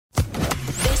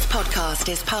podcast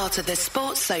is part of the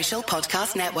Sports Social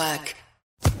Podcast Network.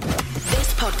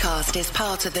 This podcast is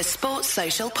part of the Sports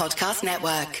Social Podcast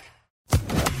Network.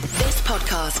 This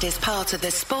podcast is part of the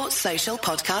Sports Social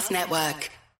Podcast Network.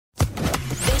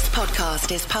 This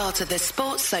podcast is part of the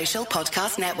Sports Social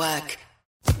Podcast Network.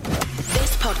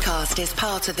 This podcast is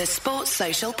part of the Sports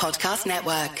Social Podcast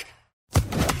Network.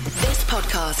 This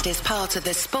podcast is part of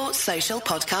the Sports Social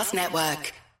Podcast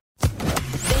Network.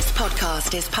 This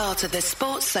podcast is part of the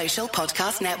Sports Social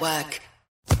Podcast Network.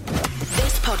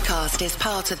 This podcast is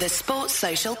part of the Sports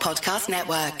Social Podcast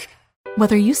Network.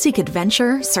 Whether you seek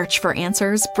adventure, search for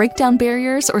answers, break down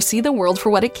barriers, or see the world for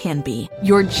what it can be,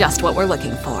 you're just what we're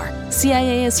looking for.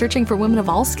 CIA is searching for women of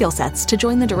all skill sets to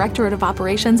join the Directorate of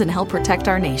Operations and help protect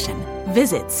our nation.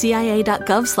 Visit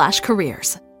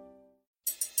cia.gov/careers.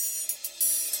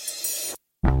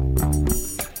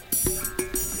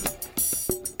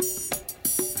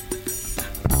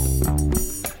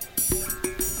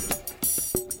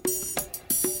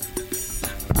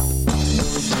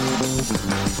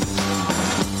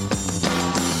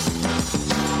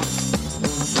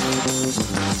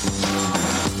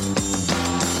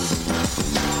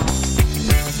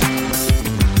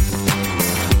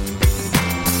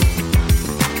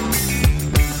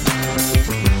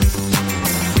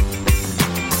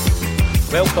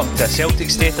 Welcome to Celtic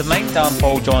State of Mind. I'm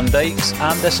Paul John Dykes,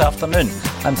 and this afternoon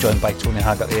I'm joined by Tony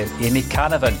Haggerty and Amy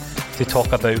Canavan to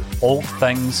talk about all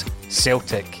things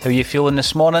Celtic. How are you feeling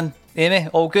this morning, Amy?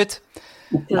 All good?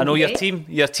 I know your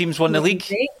team's won the league.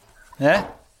 Yeah,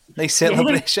 nice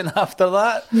celebration after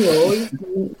that. No,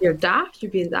 you're daft.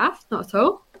 You're being daft, not at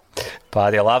all.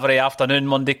 Paddy Lavery, afternoon,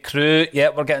 Monday crew.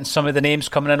 Yeah, we're getting some of the names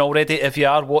coming in already. If you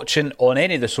are watching on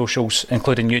any of the socials,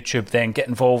 including YouTube, then get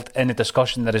involved in the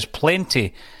discussion. There is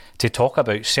plenty to talk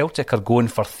about. Celtic are going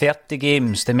for 30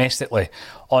 games domestically,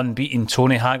 unbeaten.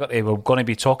 Tony Haggerty, we're going to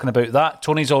be talking about that.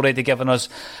 Tony's already given us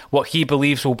what he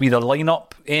believes will be the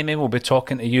lineup. Amy will be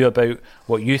talking to you about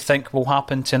what you think will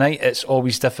happen tonight. It's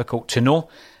always difficult to know.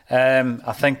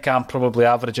 I think I'm probably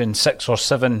averaging 6 or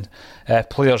 7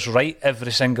 players right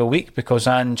every single week, because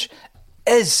Ange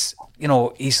is,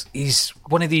 he's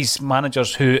one of these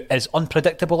managers who is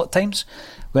unpredictable at times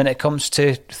when it comes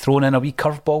to throwing in a wee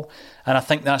curveball. And I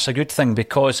think that's a good thing,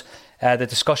 because the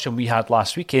discussion we had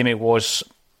last week, Amy, was,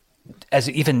 is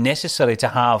it even necessary to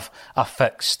have a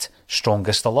fixed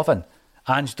strongest 11?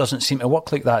 Ange doesn't seem to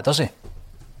work like that, does he?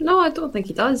 No, I don't think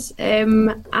he does.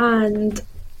 And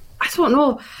I don't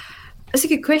know. It's a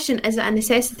good question. Is it a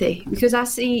necessity? Because I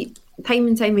see time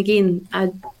and time again,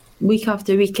 week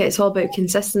after week, it's all about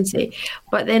consistency.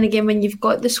 But then again, when you've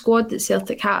got the squad that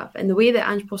Celtic have, and the way that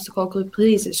Ange Postecoglou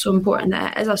plays, it's so important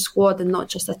that it is a squad and not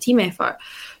just a team effort.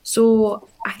 So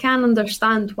I can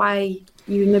understand why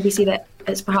you maybe say that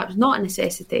it's perhaps not a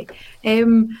necessity.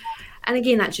 And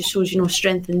again, that just shows,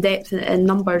 strength and depth and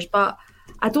numbers. But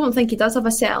I don't think he does have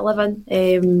a set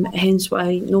 11, hence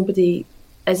why nobody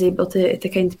is able to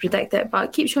kind of predict it,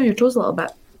 but keep showing your toes a little bit.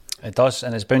 It does,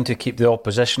 and it's bound to keep the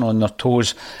opposition on their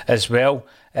toes as well.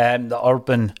 The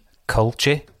urban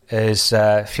culture is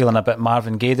feeling a bit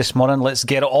Marvin Gaye this morning. Let's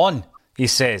get it on, he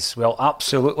says. Well,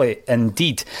 absolutely,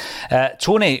 indeed.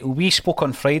 Tony, we spoke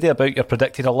on Friday about your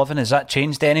predicted 11. Has that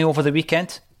changed any over the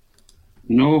weekend?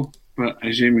 No, but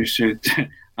as Amy said,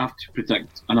 I have to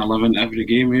predict an 11 every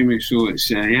game, Amy, so it's,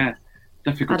 difficult.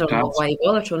 I don't know why you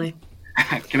bother, Tony.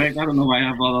 Correct, I don't know why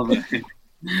I bother, but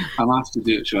I'm asked to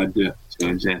do it, so I do it.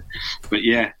 So but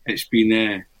yeah, it's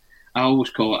been, I always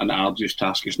call it an arduous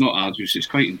task. It's not arduous, it's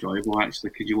quite enjoyable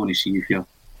actually, because you want to see if you're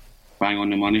bang on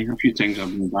the money. A few times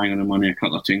I've been bang on the money, a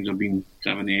couple of times I've been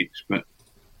 7, 8, but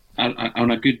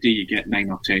on a good day you get 9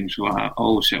 or 10, so I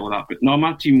always settle that. But no,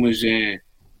 my team was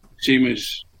same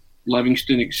as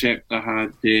Livingston, except I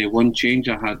had one change.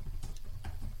 I had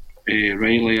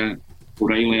O'Reilly and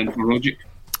Rogic.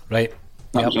 Right.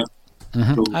 That was it.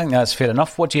 Mm-hmm. So, I think that's fair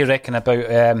enough. What do you reckon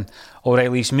about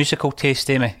O'Reilly's musical taste,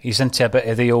 Amy? He's into a bit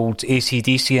of the old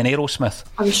AC/DC and Aerosmith.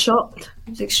 I was shocked.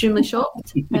 I was extremely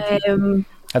shocked.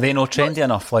 Are they not trendy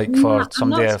enough, for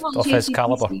somebody of his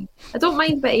calibre? I don't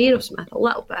mind a bit of Aerosmith, a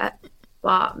little bit,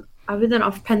 but I wouldn't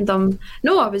have pinned them.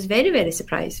 No, I was very, very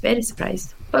surprised. Very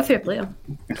surprised. But fair play.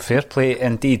 Fair play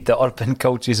indeed. The urban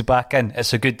culture is back in.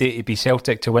 It's a good day to be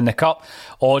Celtic to win the cup.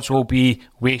 Odds will be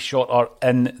way shorter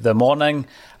in the morning.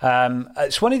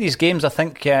 It's one of these games, I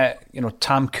think,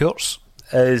 Tam Courts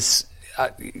is,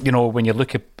 when you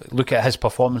look at his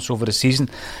performance over the season,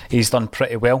 he's done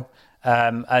pretty well.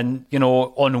 And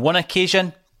on one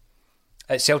occasion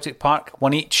at Celtic Park,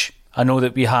 one each, I know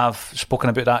that we have spoken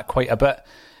about that quite a bit.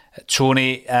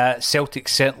 Tony, Celtic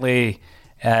certainly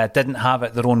didn't have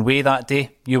it their own way that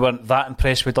day. You weren't that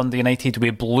impressed with Dundee United. We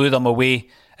blew them away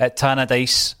at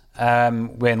Tannadice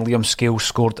when Liam Scales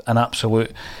scored an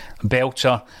absolute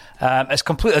belter. It's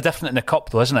completely different in the Cup,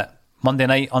 though, isn't it? Monday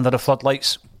night under the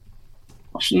floodlights.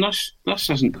 Listen, this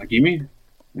isn't a gimme.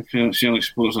 If Celtic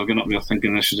supporters are going up there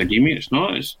thinking this is a gimme, it's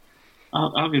not. It's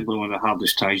arguably one of the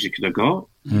hardest ties you could have got.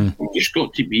 You've just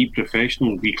got to be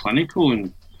professional and be clinical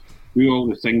and do all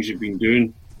the things you've been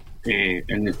doing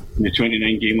in the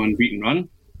 29-game unbeaten run,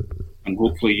 and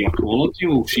hopefully your quality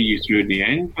will see you through in the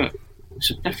end. But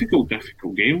it's a difficult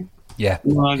game. Yeah.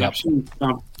 I've seen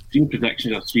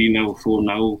predictions of 3-0,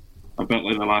 4-0, a bit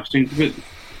like the last time. But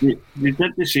they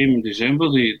did the same in December.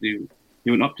 They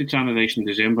went up to Tannadice in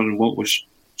December in what was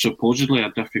supposedly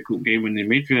a difficult game, and they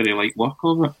made very light work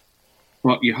of it.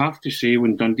 But you have to say,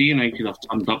 when Dundee United have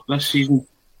turned up this season,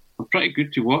 they're pretty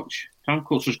good to watch.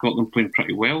 Tamcourts has got them playing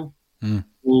pretty well.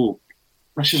 So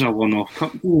this is a one-off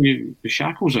cup. The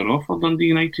shackles are off for Dundee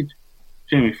United.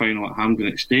 Semi-final at Hampden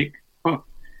at stake. But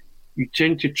you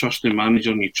tend to trust the manager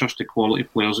and you trust the quality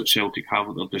players that Celtic have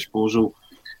at their disposal.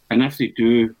 And if they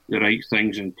do the right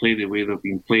things and play the way they've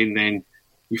been playing, then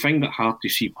you find it hard to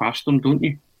see past them, don't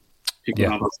you? Take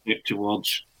another step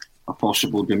towards a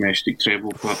possible domestic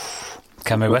treble. But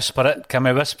can we whisper it? Can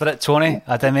we whisper it, Tony?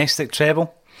 A domestic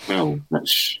treble? Well,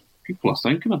 people are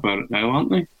thinking about it now,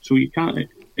 aren't they? So you can't.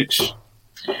 It's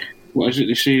what is it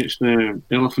they say? It's the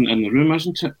elephant in the room,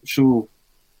 isn't it? So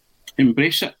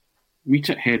embrace it, meet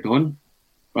it head on.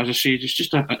 As I say,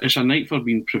 it's a night for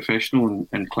being professional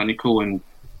and clinical and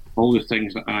all the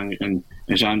things that and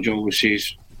as Ange always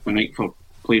says, a night for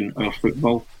playing our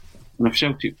football. And if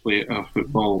Celtic play our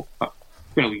football,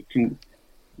 well,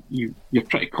 you're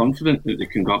pretty confident that they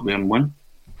can go up there and win.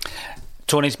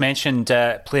 Tony's mentioned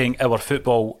playing our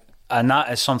football, and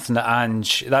that is something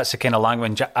that that's the kind of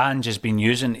language Ange has been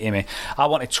using, Amy. I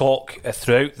want to talk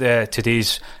throughout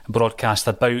today's broadcast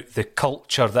about the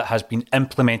culture that has been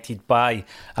implemented by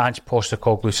Ange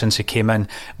Postecoglou since he came in.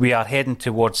 We are heading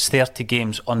towards 30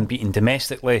 games unbeaten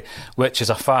domestically, which is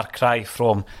a far cry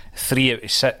from 3 out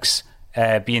of 6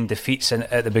 being defeats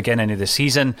at the beginning of the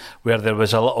season, where there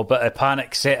was a little bit of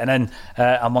panic setting in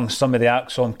among some of the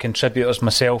Axon contributors,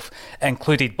 myself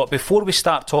included. But before we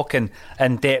start talking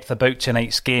in depth about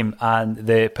tonight's game and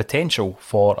the potential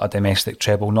for a domestic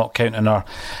treble, not counting our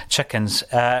chickens,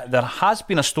 there has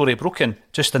been a story broken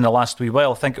just in the last wee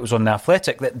while. I think it was on The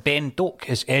Athletic that Ben Doak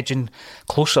is edging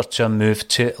closer to a move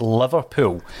to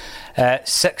Liverpool.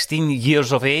 16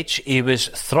 years of age, he was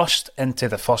thrust into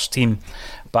the first team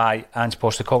by Ange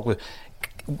Postecoglou.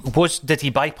 Did he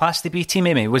bypass the B team,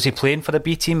 Amy? Was he playing for the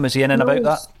B team? Was he in and about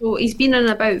that? So he's been in and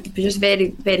about, but just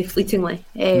very, very fleetingly.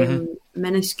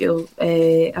 Minuscule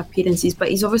appearances, but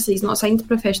he's not signed a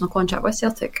professional contract with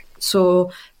Celtic.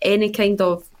 So any kind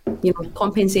of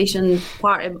compensation,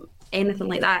 part of anything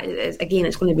like that,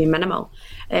 it's going to be minimal.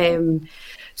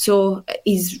 So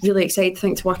he's really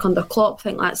excited, to work under Klopp. I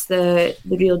think that's the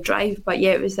real drive. But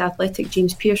yeah, it was The Athletic.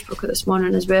 James Pearce broke it this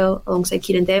morning as well, alongside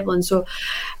Kieran Devlin. So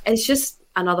it's just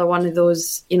another one of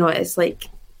those, it's like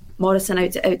Morrison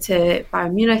out to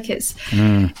Bayern Munich. It's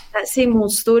that same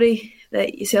old story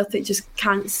that Celtic just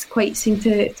can't quite seem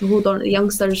to hold on to the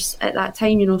youngsters at that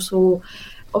time, So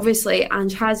obviously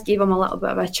Ange has gave him a little bit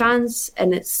of a chance,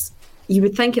 and you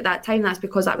would think at that time that's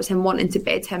because that was him wanting to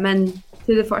bed him in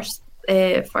to the first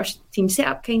team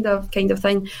setup kind of thing,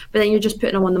 but then you're just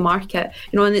putting them on the market,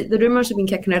 and the rumours have been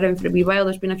kicking around for a wee while.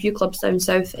 There's been a few clubs down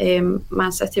south,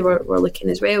 Man City were looking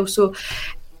as well, so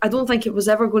I don't think it was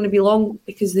ever going to be long,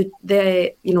 because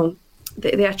the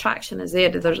attraction is there.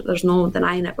 There's no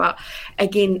denying it, but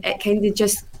again, it kind of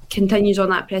just continues on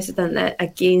that precedent that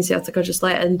again Celtic are just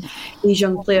letting these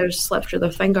young players slip through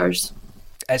their fingers.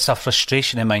 It's a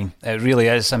frustration of mine. It really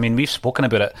is. I mean, we've spoken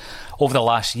about it over the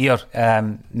last year,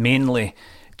 mainly,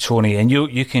 Tony, and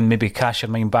you can maybe cast your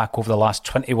mind back over the last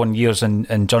 21 years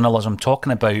in journalism,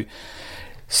 talking about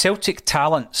Celtic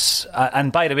talents.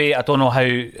 And by the way, I don't know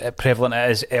how prevalent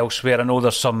it is elsewhere. I know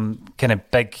there's some kind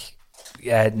of big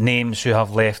names who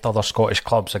have left other Scottish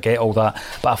clubs. I get all that,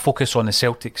 but I focus on the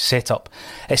Celtic setup.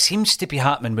 It seems to be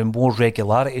happening with more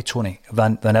regularity, Tony,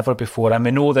 than ever before. And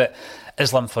we know that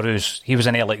Islam Farouz, he was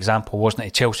an early example, wasn't he?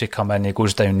 Chelsea come in, he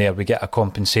goes down there, we get a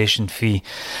compensation fee.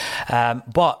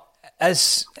 But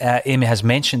as Amy has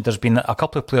mentioned, there's been a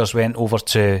couple of players went over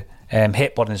to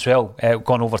Hepburn as well,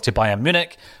 gone over to Bayern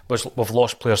Munich. We've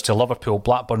lost players to Liverpool,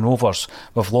 Blackburn Rovers.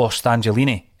 We've lost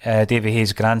Angelini, Davy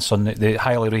Hayes' grandson, the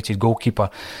highly rated goalkeeper.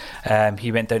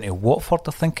 He went down to Watford,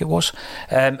 I think it was.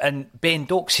 And Ben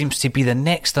Doak seems to be the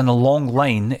next in a long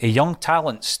line of young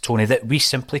talents, Tony, that we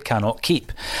simply cannot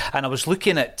keep. And I was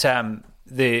looking at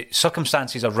the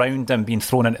circumstances around him being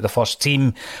thrown into the first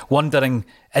team, wondering,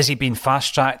 is he being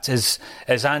fast-tracked? Is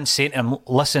Ange saying to him,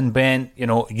 listen, Ben,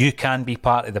 you can be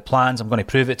part of the plans. I'm going to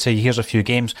prove it to you. Here's a few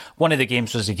games. One of the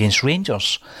games was against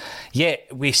Rangers. Yet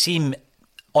we seem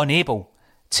unable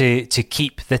to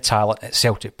keep the talent at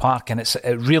Celtic Park, and it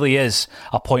really is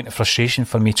a point of frustration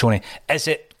for me, Tony. Is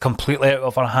it completely out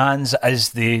of our hands?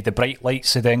 Is the bright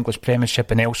lights of the English Premiership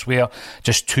and elsewhere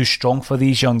just too strong for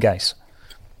these young guys?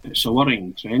 It's a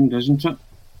worrying trend, isn't it?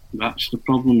 That's the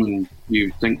problem, and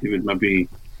you think they would maybe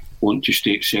want to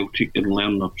stay at Celtic and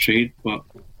learn their trade, but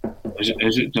is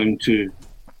it down to,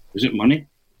 is it money?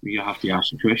 You have to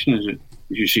ask the question, is it,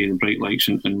 as you say, the bright lights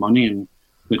and money and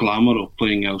the glamour of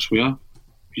playing elsewhere?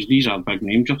 Because these are big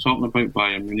names you're talking about,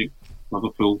 Bayern Munich,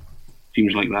 Liverpool,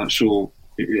 teams like that. So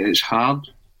it's hard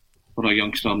for a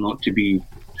youngster not to be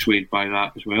swayed by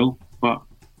that as well. But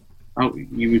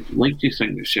you would like to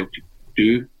think that Celtic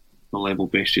do the level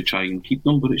best to try and keep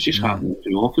them, but it's just happening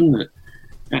too often that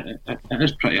it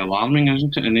is pretty alarming,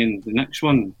 isn't it? And then the next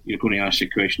one, you're going to ask the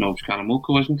question of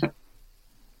Karamoko, isn't it?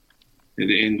 At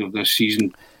the end of this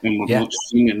season, and we've not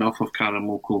seen enough of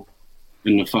Karamoko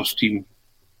in the first team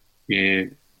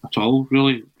at all,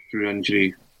 really, through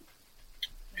injury,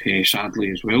 sadly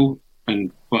as well.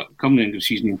 But come the end of the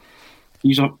season,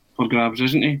 he's up for grabs,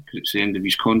 isn't he? Because it's the end of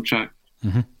his contract.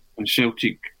 Mm-hmm. And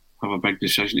Celtic have a big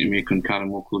decision to make on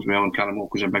Karamoko as well, and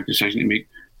Karamoko's a big decision to make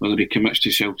whether he commits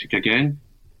to Celtic again.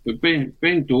 But Ben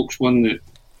Doak's one that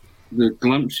the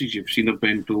glimpses you've seen of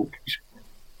Ben Doak,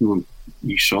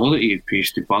 you saw that he had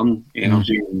pace to burn,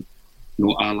 energy, and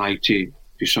allied to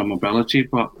some ability.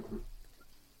 But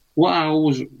what I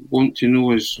always want to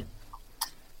know is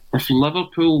if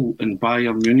Liverpool and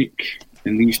Bayern Munich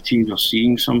and these teams are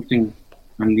seeing something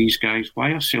in these guys,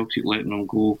 why are Celtic letting them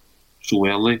go so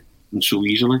early and so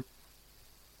easily?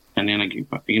 And then again,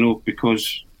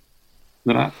 because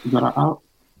they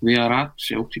are at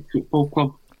Celtic Football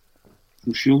Club,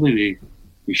 so surely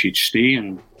they should stay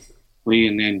and play,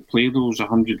 and then play those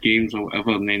 100 games or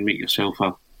whatever, and then make yourself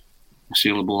a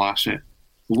saleable asset.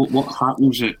 What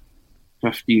happens at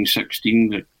 15, 16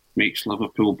 that makes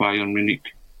Liverpool, Bayern Munich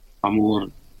a more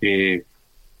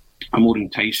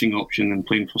enticing option than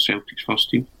playing for Celtic's first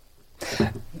team?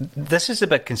 This is a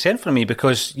big concern for me,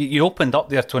 because you opened up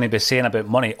there, Tony, by saying about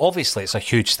money. Obviously, it's a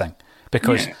huge thing,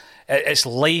 because it's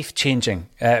life-changing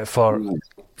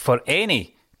for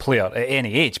any player at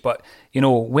any age. But,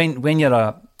 when you're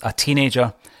a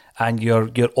teenager and you're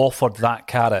offered that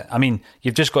carrot, I mean,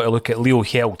 you've just got to look at Leo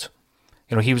Held.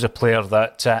 He was a player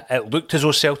that it looked as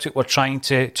though Celtic were trying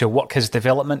to work his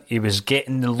development. He was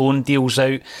getting the loan deals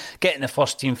out, getting the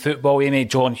first-team football.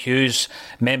 John Hughes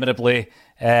memorably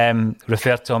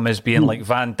referred to him as being like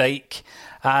Van Dijk.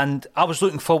 And I was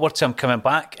looking forward to him coming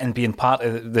back and being part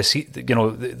of the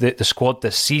squad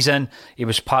this season. He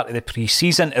was part of the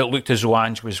pre-season. It looked as though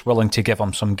Ange was willing to give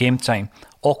him some game time.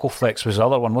 Ockelflex was the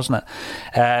other one, wasn't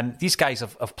it? These guys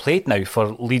have played now for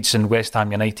Leeds and West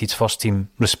Ham United's first team,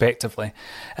 respectively.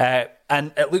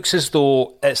 And it looks as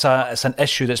though it's an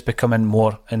issue that's becoming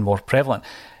more and more prevalent.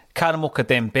 Karamoka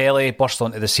Dembele burst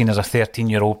onto the scene as a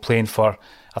 13-year-old playing for,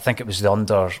 I think it was the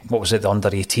under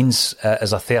 18s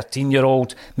as a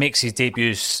 13-year-old, makes his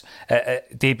debut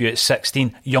at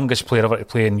 16, youngest player ever to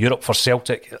play in Europe for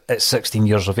Celtic at 16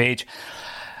 years of age.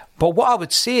 But what I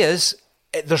would say is,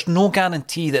 there's no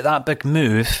guarantee that big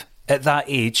move at that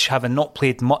age, having not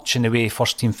played much in the way of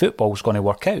first-team football, is going to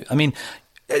work out. I mean,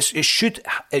 it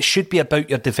should be about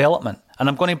your development. And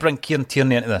I'm going to bring Kieran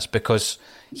Tierney into this, because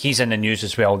he's in the news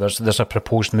as well. There's a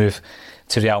proposed move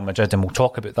to Real Madrid, and we'll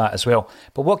talk about that as well.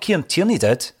 But what Kieran Tierney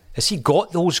did is he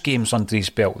got those games under his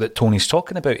belt that Tony's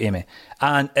talking about, Amy,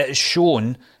 and it has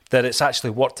shown that it's actually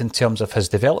worked in terms of his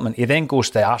development. He then goes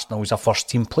to Arsenal, he's a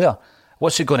first-team player.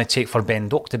 What's it going to take for Ben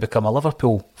Doak to become a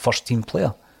Liverpool first-team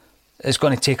player? It's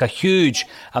going to take a huge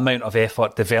amount of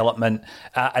effort, development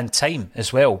and time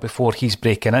as well before he's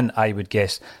breaking in, I would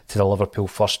guess, to the Liverpool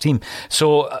first team.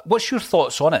 So what's your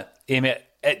thoughts on it, Amy?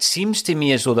 It seems to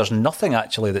me as though there's nothing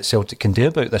actually that Celtic can do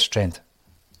about this trend.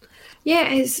 Yeah,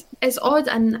 it's odd,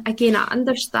 and again, I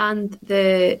understand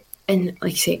and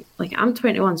like I say, like I'm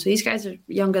 21, so these guys are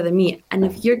younger than me, and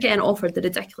if you're getting offered the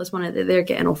ridiculous money that they're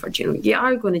getting offered, you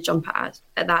are going to jump at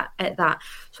that.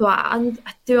 So I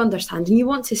do understand, and you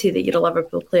want to say that you're a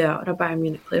Liverpool player or a Bayern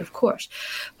Munich player, of course,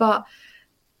 but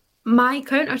my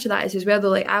counter to that is as well, though,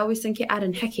 like I always think of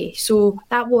Aaron Hickey. So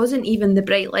that wasn't even the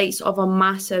bright lights of a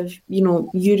massive,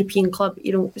 European club.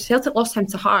 Celtic lost him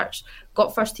to Hearts,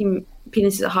 got first team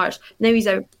appearances at Hearts. Now he's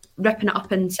out ripping it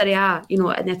up in Serie A,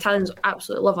 and the Italians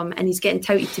absolutely love him, and he's getting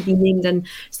touted to be named in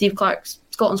Steve Clarke's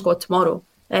Scotland squad tomorrow.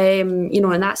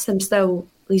 And that's him still.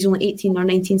 He's only 18 or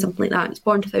 19, something like that. He's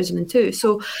born 2002.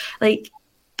 So,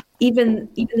 even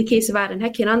the case of Aaron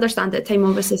Hickey, and I understand at the time,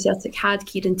 obviously, Celtic had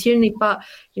Kieran Tierney, but,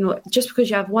 just because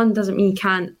you have one doesn't mean you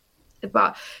can't.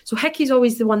 But so Hickey's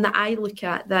always the one that I look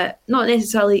at, that not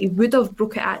necessarily he would have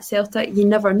broke it at Celtic, you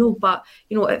never know, but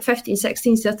at 15,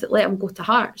 16 Celtic let him go to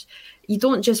Hearts. You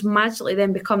don't just magically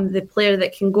then become the player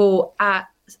that can go at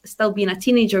still being a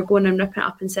teenager, going and ripping it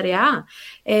up in Serie A.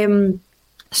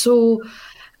 So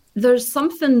there's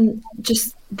something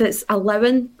just that's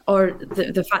allowing, or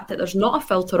the fact that there's not a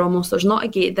filter almost, there's not a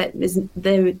gate that is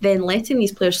then letting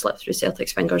these players slip through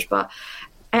Celtic's fingers, but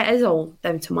it is all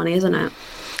down to money, isn't it?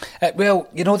 Well,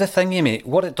 the thing, Amy,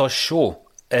 what it does show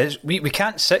is we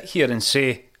can't sit here and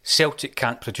say Celtic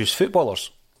can't produce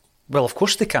footballers. Well, of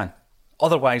course they can.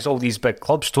 Otherwise, all these big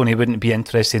clubs, Tony, wouldn't be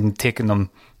interested in taking them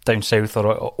down south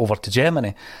or over to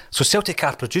Germany. So Celtic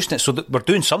are producing it, so that we're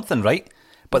doing something right,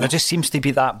 but there just seems to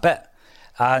be that bit.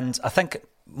 And I think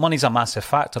money's a massive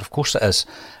factor, of course it is.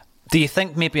 Do you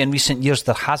think maybe in recent years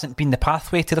there hasn't been the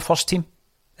pathway to the first team?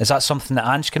 Is that something that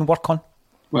Ange can work on?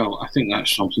 Well, I think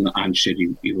that's something that Ange said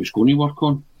he was going to work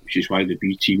on, which is why the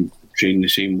B team train the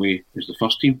same way as the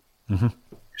first team,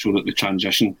 so that the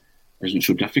transition isn't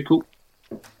so difficult.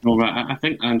 I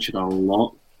think Ange had a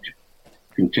lot to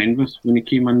contend with when he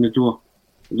came in the door.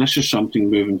 This is something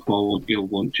moving forward he'll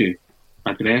want to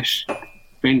address.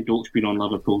 Ben Doak's been on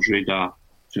Liverpool's radar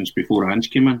since before Ange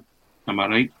came in. Am I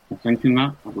right in thinking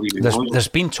that? I believe he was. There's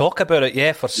been talk about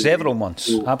it, for several months.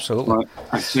 So, absolutely.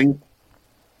 I think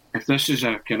if this is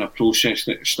a kind of process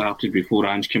that started before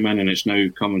Ange came in and it's now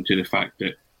coming to the fact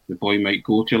that the boy might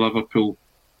go to Liverpool,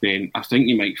 then I think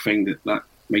you might find that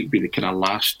might be the kind of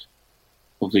last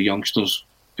of the youngsters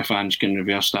if Ange can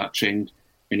reverse that trend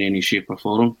in any shape or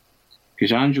form.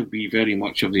 Because Ange will be very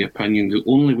much of the opinion the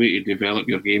only way to develop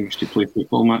your game is to play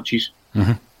football matches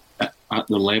at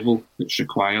the level that's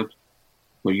required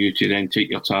for you to then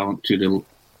take your talent to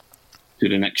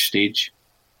the next stage.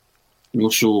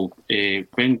 So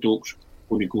Ben Doak's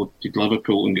going to go to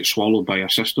Liverpool and get swallowed by a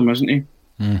system, isn't he?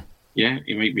 Yeah,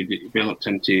 he might be developed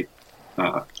into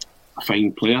a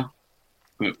fine player,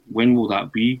 but when will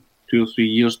that be? 2 or 3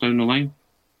 years down the line?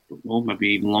 Don't know, maybe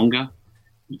even longer.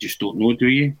 You just don't know, do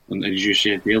you? And as you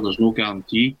said there's no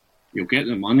guarantee. You'll get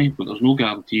the money, but there's no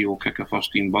guarantee you'll kick a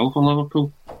first-team ball for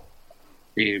Liverpool.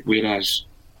 Whereas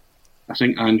I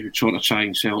think Ange would sort of try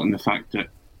and sell it in the fact that,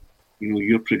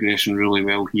 you're progressing really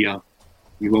well here.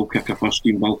 You will kick a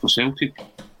first-team ball for Celtic.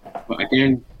 But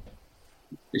again,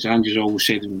 as Ange has always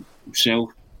said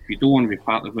himself, if you don't want to be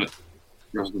part of it,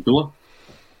 there's the door.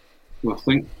 So I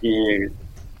think there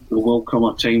will come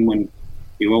a time when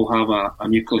he will have a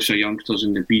nucleus of youngsters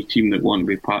in the B team that want to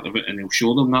be part of it, and he'll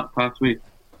show them that pathway.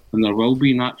 And there will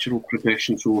be natural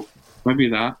progression. So maybe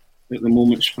that at the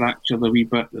moment's fractured a wee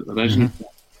bit, that there isn't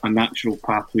a natural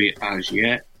pathway as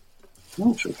yet.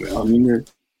 Not so well. I mean,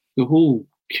 the whole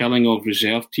killing of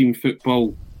reserve team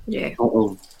football sort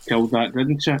of killed that,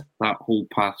 didn't it? That whole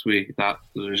pathway, the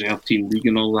reserve team league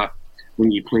and all that,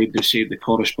 when you played the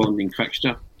corresponding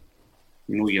fixture.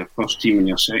 Your first team and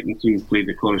your second team played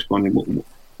the corresponding.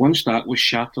 Once that was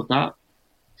shattered, that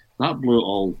blew it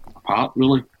all apart,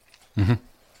 really.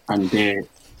 And there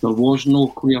was no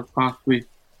clear pathway.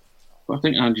 But I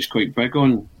think Ange's quite big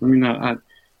on. I mean,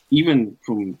 even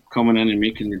from coming in and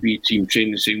making the B team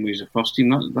train the same way as the first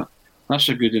team, that's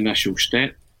a good initial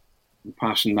step. And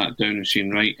passing that down and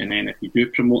saying, right, and then if you do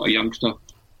promote a youngster,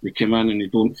 they come in and they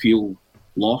don't feel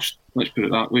lost, let's put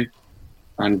it that way.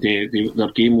 And their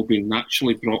game will be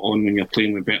naturally brought on when you're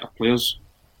playing with better players.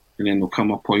 And then there'll come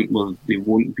a point where they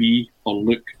won't be or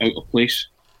look out of place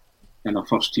in a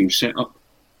first team setup.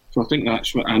 So I think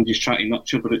that's what Andy's trying to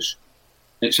nurture, but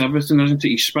it's everything, isn't it?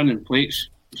 He's spinning plates.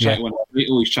 He's trying to win a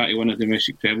title, he's trying to win a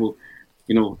domestic treble.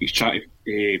 He's trying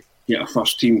to get a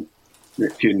first team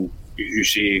that can, as you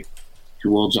say,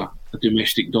 towards a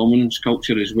domestic dominance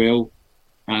culture as well.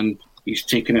 And he's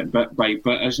taking it bit by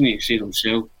bit, isn't he? He said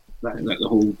himself that the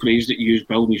whole phrase that he used,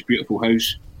 building his beautiful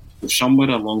house, so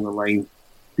somewhere along the line,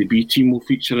 the B team will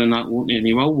feature in that, won't he? And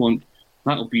he will want,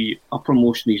 that'll be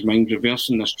uppermost in his mind,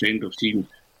 reversing this trend of seeing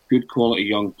good quality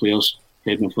young players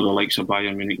heading for the likes of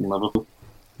Bayern Munich and Liverpool.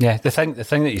 Yeah, the thing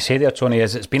that you say there, Tony,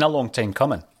 is it's been a long time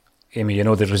coming. Amy,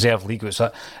 the reserve league,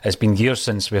 it's been years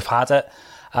since we've had it,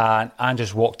 and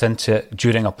Ange's walked into it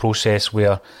during a process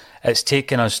where it's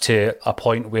taken us to a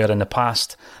point where in the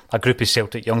past a group of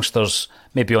Celtic youngsters,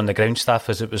 maybe on the ground staff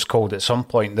as it was called at some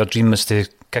point, their dream was to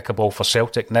kick a ball for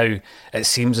Celtic. Now it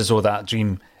seems as though that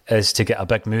dream is to get a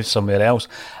big move somewhere else.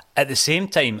 At the same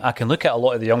time, I can look at a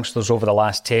lot of the youngsters over the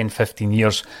last 10, 15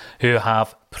 years who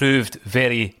have proved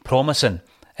very promising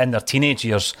in their teenage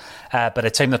years. By the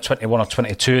time they're 21 or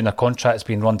 22 and their contract's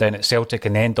been run down at Celtic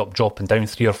and they end up dropping down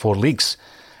 3 or 4 leagues,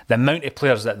 the amount of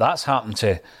players that's happened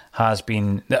to has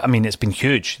been, it's been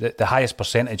huge. The highest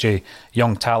percentage of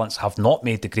young talents have not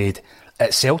made the grade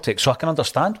at Celtic. So I can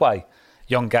understand why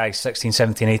young guys, 16,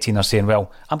 17, 18, are saying,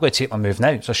 well, I'm going to take my move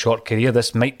now. It's a short career.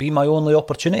 This might be my only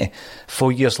opportunity.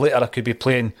 4 years later, I could be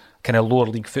playing kind of lower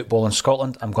league football in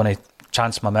Scotland. I'm going to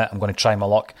chance my mitt. I'm going to try my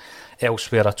luck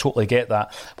elsewhere. I totally get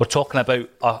that. We're talking about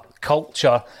a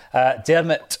culture.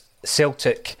 Dermot,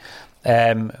 Celtic,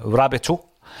 Rabbitoh.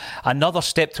 Another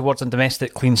step towards a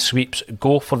domestic clean sweeps.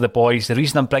 Go for the boys. The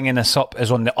reason I'm bringing this up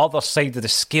is on the other side of the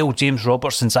scale. James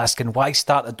Robertson's asking, why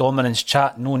start the dominance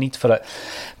chat? No need for it.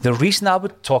 The reason I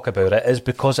would talk about it is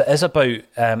because it is about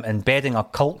embedding a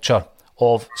culture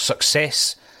of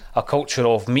success, a culture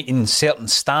of meeting certain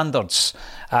standards.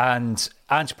 And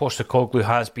Ange Postecoglou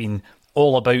has been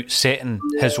all about setting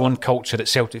his own culture at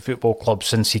Celtic Football Club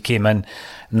since he came in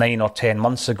 9 or 10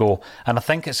 months ago. And I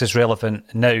think it's as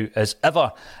relevant now as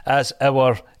ever, as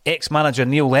our ex-manager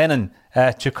Neil Lennon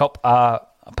took up a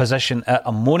position at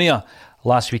Ammonia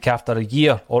last week after a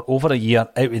year or over a year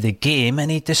out of the game,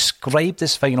 and he described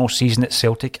his final season at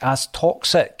Celtic as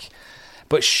toxic.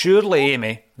 But surely,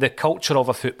 Amy, the culture of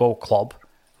a football club,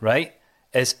 right,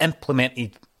 is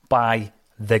implemented by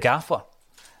the gaffer.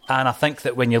 And I think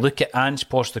that when you look at Ange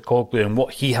Postecoglou and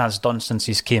what he has done since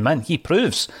he's came in, he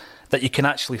proves that you can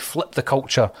actually flip the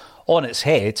culture on its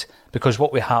head, because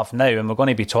what we have now, and we're going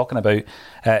to be talking about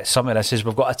some of this, is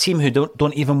we've got a team who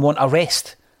don't even want a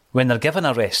rest when they're given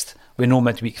a rest with no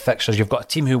midweek fixtures. You've got a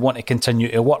team who want to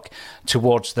continue to work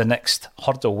towards the next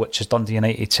hurdle, which is Dundee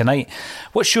United tonight.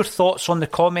 What's your thoughts on the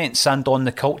comments and on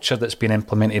the culture that's been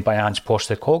implemented by Ange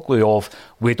Postecoglou of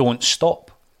we don't stop?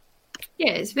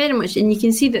 Yeah, it's very much, and you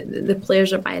can see that the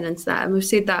players are buying into that, and we've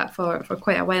said that for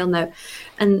quite a while now.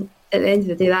 And at the end of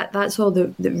the day, that's all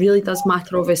that really does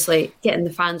matter. Obviously, getting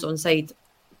the fans on side,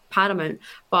 paramount.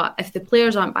 But if the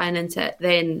players aren't buying into it,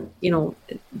 then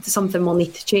something will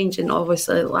need to change. And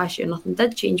obviously, last year nothing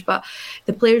did change, but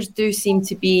the players do seem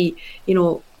to be,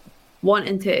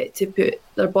 wanting to put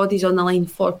their bodies on the line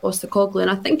for Postecoglou. And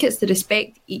I think it's the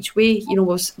respect each way.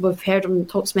 We've heard him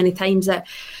talk so many times that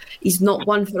he's not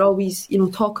one for always,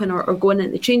 talking or going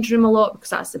into the change room a lot, because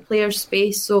that's the player's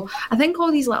space. So I think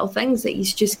all these little things that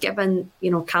he's just given,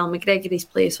 Callum McGregor his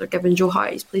place or given Joe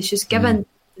Hart his place, just given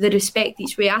the respect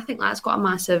each way, I think that's got a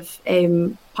massive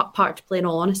part to play, in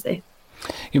all honesty.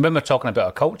 You remember talking about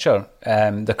a culture,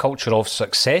 the culture of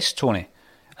success, Tony.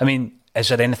 I mean, is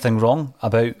there anything wrong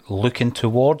about looking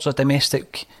towards a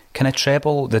domestic kind of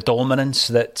treble, the dominance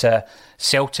that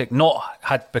Celtic not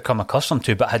had become accustomed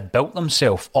to, but had built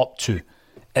themselves up to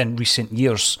in recent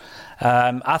years?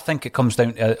 I think it comes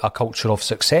down to a culture of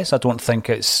success. I don't think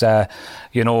it's,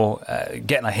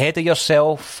 getting ahead of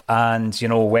yourself. And,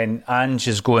 when Ange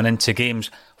is going into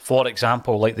games, for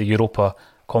example, like the Europa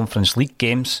Conference League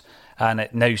games, and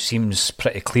it now seems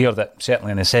pretty clear that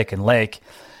certainly in the second leg,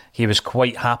 he was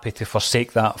quite happy to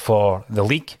forsake that for the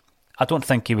league. I don't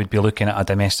think he would be looking at a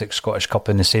domestic Scottish Cup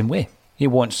in the same way.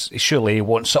 Surely he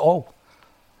wants it all.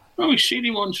 Well, he said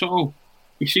he wants it all.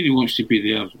 He said he wants to be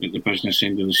there at the business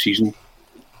end of the season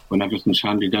when everything's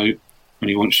handed out, and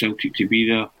he wants Celtic to be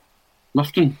there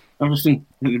lifting everything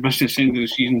at the business end of the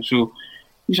season. So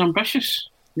he's ambitious,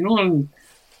 and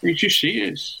you just say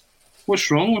it's what's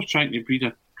wrong with trying to breed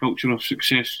a culture of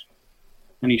success?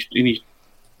 And he's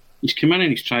come in and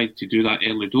he's tried to do that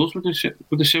early doors with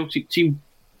the Celtic team,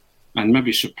 and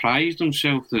maybe surprised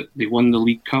himself that they won the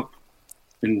League Cup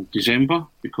in December,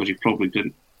 because he probably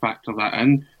didn't factor that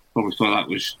in. Probably thought that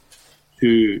was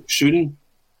too soon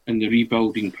in the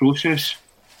rebuilding process.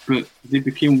 But they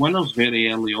became winners very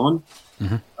early on.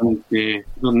 Mm-hmm. And they're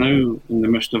now in the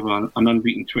midst of an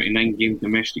unbeaten 29-game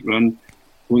domestic run,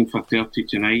 going for 30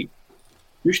 tonight.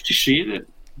 Who's to say that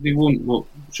they won't?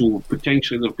 So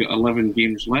potentially they've got 11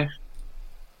 games left.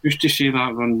 Who's to say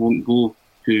that run won't go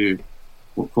to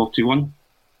 41?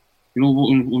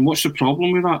 And what's the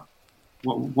problem with that?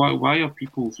 Why are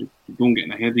people don't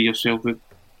getting ahead of yourself?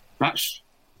 That's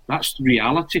the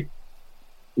reality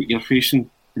that you're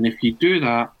facing. And if you do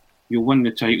that, you'll win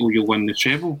the title, you'll win the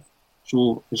treble.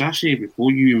 So, as I say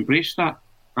before, you embrace that.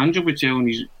 Ange will be telling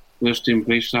his players to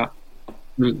embrace that.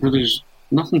 There is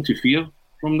nothing to fear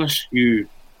from this. You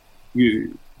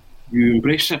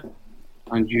embrace it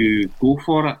and you go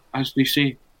for it, as they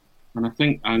say. And I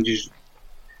think Ange's,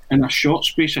 in a short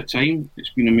space of time, it's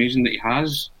been amazing that he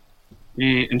has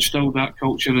instilled that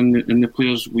culture in the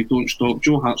players. We don't stop.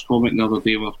 Joe Hart's comment the other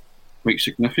day were quite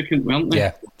significant, weren't they?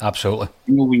 Yeah, absolutely.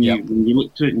 You know, when you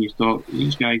looked at it and you thought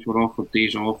these guys were offered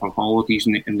days off or holidays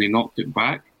and they knocked it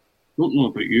back. Don't know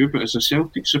about you, but as a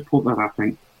Celtic supporter, I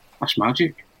think that's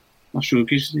magic. That's really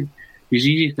because there's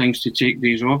easy things to take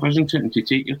days off, isn't it? And to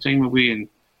take your time away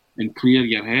and clear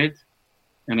your head.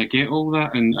 And I get all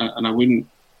that, and I wouldn't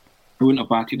have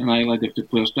batted an eyelid if the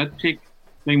players did take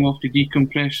time off to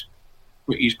decompress.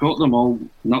 But he's got them all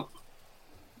up.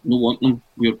 No want them.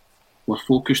 We're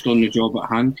focused on the job at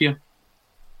hand here.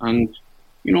 And,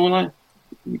 you know, like,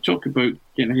 we talk about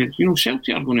getting ahead. You know,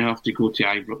 Celtic are going to have to go to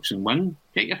Ibrox and win.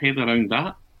 Get your head around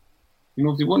that. You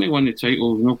know, if they want to win the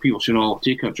title, you know, people saying, oh, I'll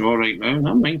take a draw right now. And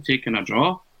I don't mind taking a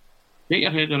draw. Get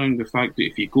your head around the fact that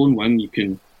if you go and win, you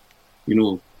can, you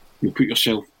know, you put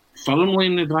yourself firmly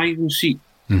in the driving seat.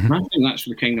 Mm-hmm. And I think that's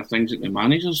the kind of things that the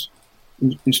managers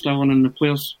instilling in the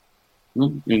players. You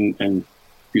know, and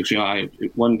people say,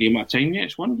 one game at a time. Yeah,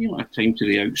 it's one game at a time to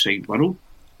the outside world.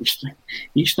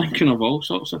 He's thinking of all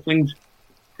sorts of things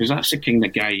because that's the kind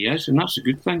of guy he is, and that's a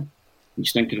good thing.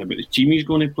 He's thinking about the team he's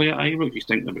going to play at Ibrox. He's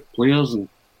thinking about players and,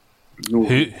 you know,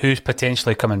 who's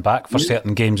potentially coming back for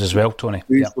certain games as well, Tony.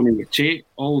 Who's going to rotate,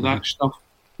 all that stuff.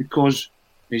 Because,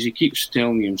 as he keeps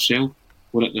telling himself,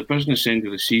 we're at the business end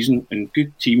of the season, and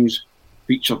good teams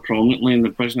feature prominently in the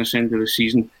business end of the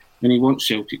season. And he wants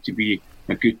Celtic to be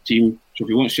a good team. So if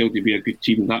he wants Celtic to be a good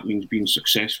team, that means being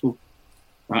successful.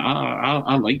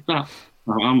 I like that.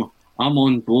 I'm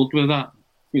on board with that.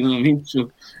 You know what I mean?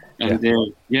 So,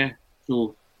 and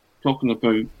so talking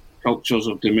about cultures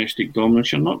of domestic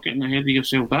dominance, you're not getting ahead of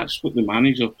yourself. That's what the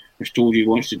manager has told you he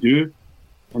wants to do.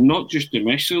 And not just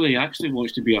domestically, he actually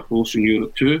wants to be a force in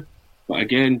Europe too. But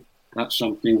again, that's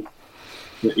something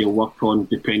that he'll work on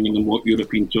depending on what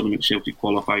European tournament Celtic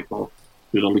qualify for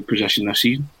the league position this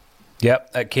season.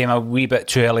 Yep, it came a wee bit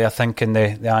too early, I think, in the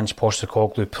Ange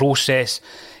Postecoglou process.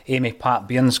 Amy Pat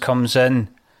Byrnes comes in.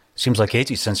 Seems like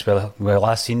ages since we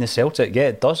last seen the Celtic. Yeah,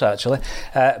 it does actually.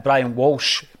 Brian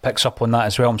Walsh picks up on that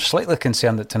as well. I'm slightly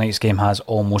concerned that tonight's game has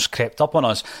almost crept up on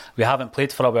us. We haven't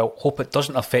played for a while. Hope it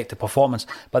doesn't affect the performance.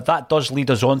 But that does lead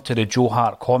us on to the Joe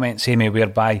Hart comments, Amy,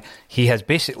 whereby he has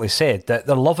basically said that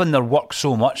they're loving their work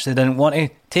so much they didn't want to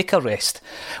take a rest.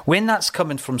 When that's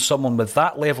coming from someone with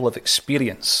that level of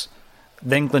experience,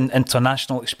 the England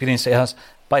international experience that he has,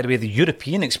 by the way, the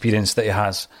European experience that he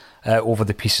has over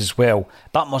the piece as well,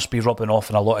 that must be rubbing off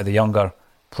on a lot of the younger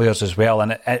players as well,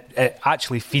 and it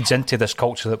actually feeds into this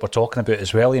culture that we're talking about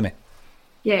as well, Amy.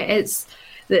 Yeah, it's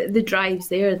the drive's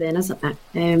there then, isn't it?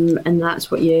 And that's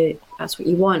what you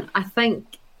want.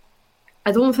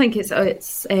 I don't think it's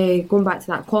going back to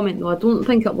that comment though. I don't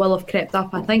think it will have crept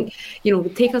up. I think, you know,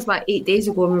 take us back 8 days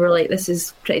ago and we were like, this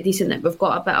is pretty decent that we've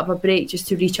got a bit of a break just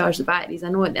to recharge the batteries. I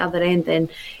know at the other end then,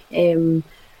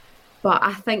 but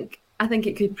I think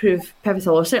it could prove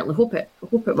pivotal, or certainly hope it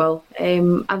will.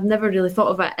 I've never really thought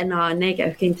of it in a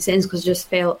negative kind of sense because I just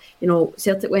felt, you know,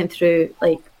 Celtic went through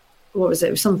like, what was it?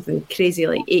 It was something crazy,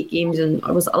 like 8 games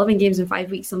or was it 11 games in 5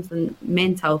 weeks? Something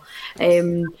mental.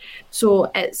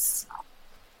 So it's.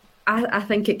 I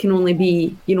think it can only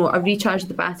be, you know, a recharge of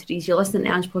the batteries. You're listening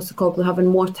to Ange Postecoglou having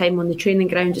more time on the training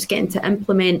ground, just getting to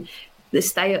implement the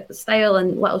style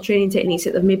and little training techniques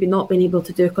that they've maybe not been able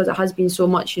to do because it has been so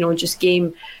much, you know, just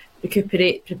game,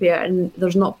 recuperate, prepare, and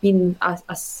there's not been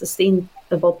a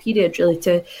sustainable period really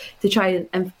to try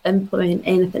and implement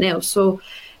anything else. So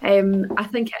I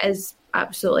think it is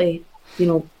absolutely, you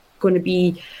know, going to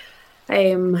be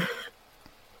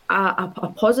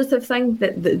a positive thing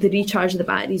that the recharge of the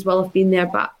batteries will have been there,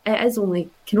 but it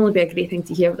can only be a great thing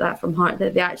to hear that from Hart,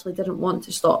 that they actually didn't want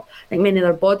to stop. I think many of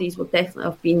their bodies would definitely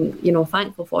have been, you know,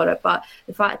 thankful for it, but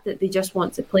the fact that they just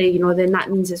want to play, you know, then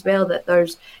that means as well that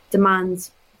there's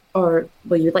demands, or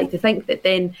well, you'd like to think that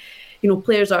then, you know,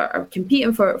 players are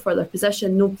competing for their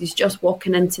position. Nobody's just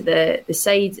walking into the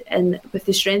side, and with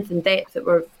the strength and depth that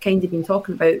we're kind of been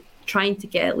talking about, trying to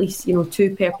get at least, you know,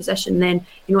 2 per position, then,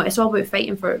 you know, it's all about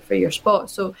fighting for your spot.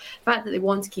 So the fact that they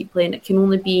want to keep playing, it can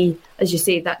only be, as you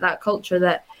say, that culture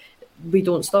that we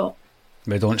don't stop.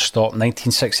 We don't stop.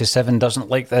 1967 doesn't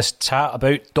like this chat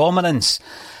about dominance.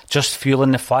 Just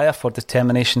fueling the fire for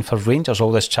determination for Rangers.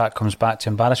 All this chat comes back to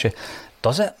embarrass you.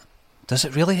 Does it? Does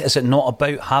it really? Is it not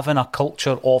about having a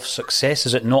culture of success?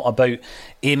 Is it not about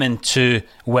aiming to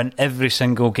win every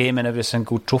single game and every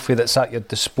single trophy that's at your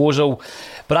disposal?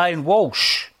 Brian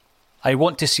Walsh, I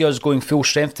want to see us going full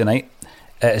strength tonight.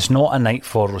 It is not a night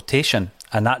for rotation.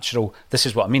 This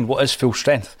is what I mean. What is full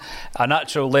strength? A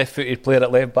natural left-footed player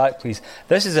at left back, please.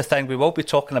 This is the thing. We will be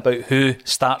talking about who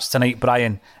starts tonight,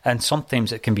 Brian, and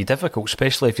sometimes it can be difficult,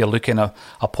 especially if you're looking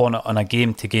upon it on a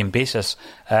game-to-game basis.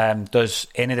 Does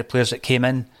any of the players that came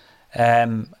in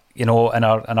in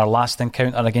our last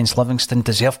encounter against Livingston,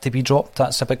 deserve to be dropped?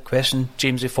 That's a big question.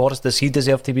 Jamesy Forrest, does he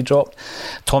deserve to be dropped?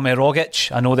 Tommy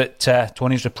Rogic, I know that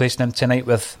Tony's replacing him tonight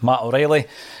with Matt O'Reilly.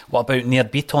 What about Nir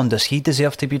Beaton? Does he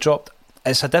deserve to be dropped?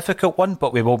 It's a difficult one,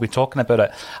 but we will be talking about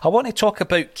it. I want to talk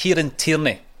about Kieran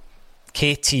Tierney.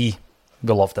 KT, we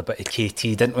loved a bit of KT,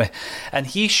 didn't we? And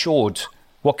he showed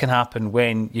what can happen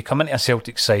when you come into a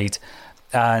Celtic side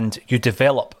and you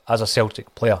develop as a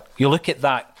Celtic player. You look at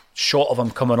that shot of him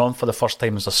coming on for the first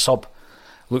time as a sub.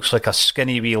 Looks like a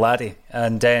skinny wee laddie,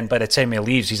 and then by the time he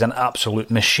leaves, he's an absolute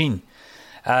machine.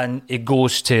 And he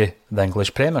goes to the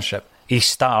English Premiership. He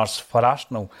stars for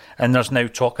Arsenal, and there's now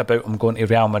talk about him going to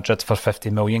Real Madrid for 50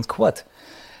 million quid.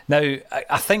 Now,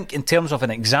 I think in terms of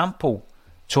an example,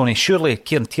 Tony, surely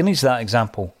Kieran Tierney's that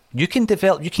example. You can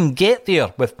develop, you can get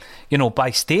there with,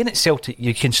 by staying at Celtic,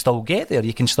 you can still get there.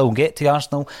 You can still get to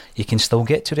Arsenal, you can still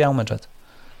get to Real Madrid.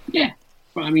 Yeah.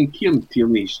 But I mean, Kieran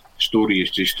Tierney's story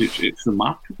is it's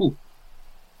remarkable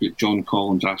that John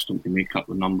Collins asked him to make up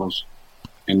the numbers,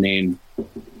 and then him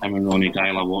and Ronnie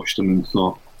Dyler watched him and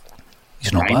thought,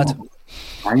 he's not bad.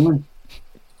 Simon.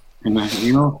 And I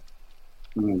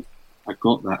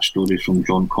got that story from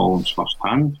John Collins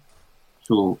firsthand.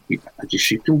 So I just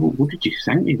said to him, what did you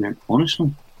think? He went,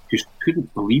 honestly, just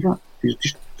couldn't believe it.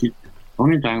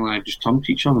 Ronnie Dyler and I just turned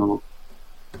to each other and went,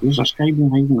 where's this guy been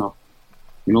hiding up?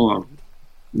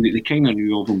 They kind of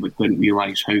knew of him but didn't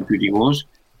realise how good he was.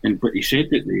 But he said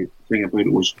that the thing about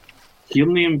it was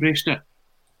Tierney embraced it.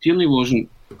 Tierney wasn't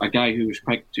a guy who was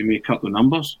picked to make up the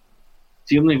numbers.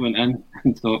 Tierney went in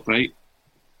and thought, right,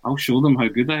 I'll show them how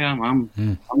good I am. I'm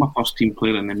a first team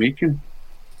player in the making.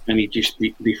 And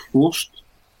they forced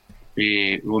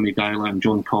Ronnie Dyler and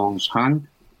John Collins' hand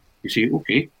to say,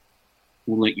 okay,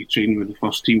 we'll let you train with the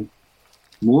first team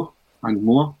more and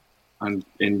more. And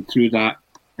through that,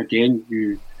 again,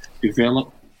 you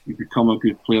develop, you become a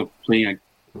good player playing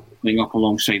up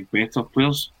alongside better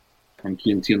players. And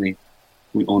Kieran Tierney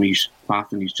went on his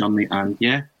path and his journey and,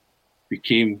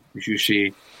 became, as you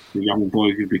say, the young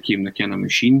boy who became the kind of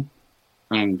machine.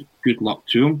 And good luck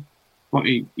to him. But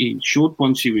he showed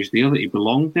once he was there that he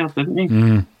belonged there, didn't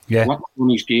he? Yeah. Worked on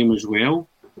his game as well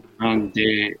and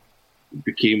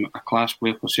became a class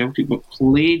player for Celtic, but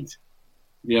played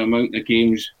the amount of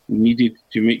games needed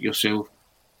to make yourself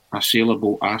a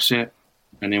saleable asset.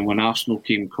 And then when Arsenal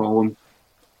came calling,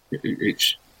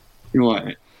 it's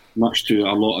much to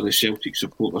a lot of the Celtic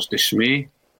supporters' dismay.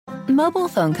 Mobile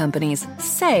phone companies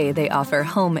say they offer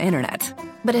home internet.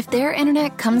 But if their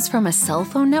internet comes from a cell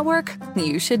phone network,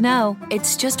 you should know.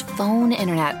 It's just phone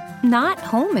internet, not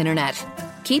home internet.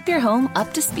 Keep your home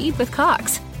up to speed with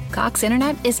Cox. Cox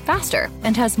internet is faster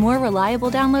and has more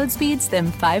reliable download speeds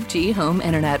than 5G home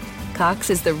internet. Cox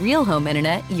is the real home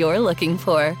internet you're looking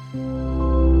for.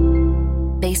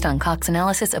 Based on Cox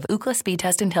analysis of Ookla speed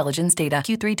test intelligence data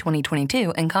Q3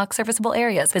 2022 and Cox serviceable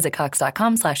areas, visit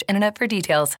cox.com/internet for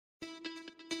details.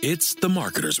 It's the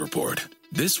Marketer's Report.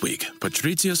 This week,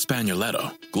 Patrizia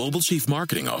Spagnoletto, Global Chief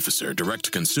Marketing Officer,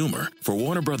 Direct-to-Consumer for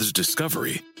Warner Brothers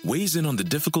Discovery, weighs in on the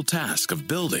difficult task of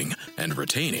building and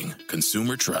retaining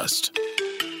consumer trust.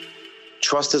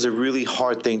 Trust is a really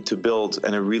hard thing to build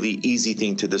and a really easy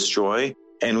thing to destroy,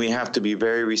 and we have to be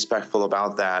very respectful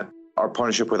about that. Our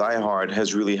partnership with iHeart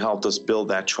has really helped us build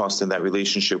that trust and that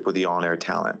relationship with the on-air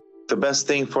talent. The best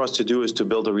thing for us to do is to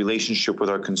build a relationship with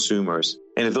our consumers.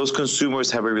 And if those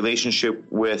consumers have a relationship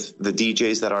with the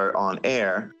DJs that are on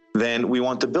air, then we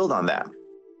want to build on that.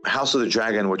 House of the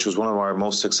Dragon, which was one of our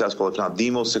most successful, if not the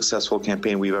most successful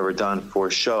campaign we've ever done for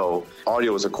a show,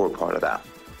 audio was a core part of that.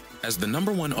 As the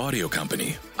 #1 audio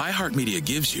company, iHeartMedia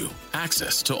gives you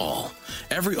access to all.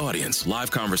 Every audience,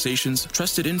 live conversations,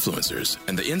 trusted influencers,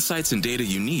 and the insights and data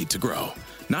you need to grow.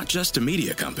 Not just a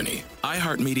media company,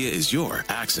 iHeartMedia is your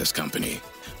access company.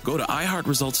 Go to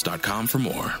iHeartResults.com for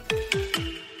more.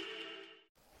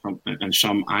 And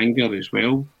some anger as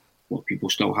well. What people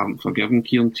still haven't forgiven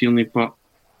Kieran Tierney, but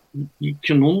you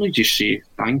can only just say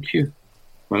thank you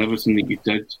for everything that you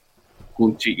did. Go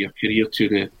and take your career to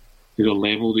the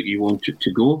level that you want it to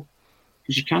go.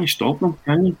 Because you can't stop them,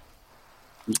 can you?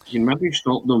 You can maybe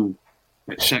stop them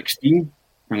at 16,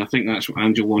 and I think that's what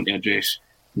Ange will want to address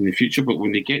in the future. But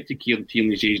when they get to Kieran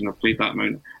Tierney's age and have played that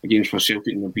amount of games for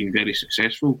Celtic and they've been very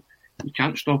successful, you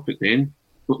can't stop it then.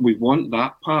 But we want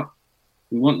that part.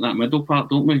 We want that middle part,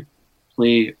 don't we?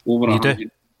 Play over 100,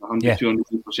 200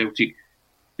 games for Celtic,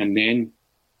 and then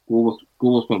go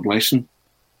with our blessing.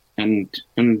 And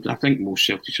I think most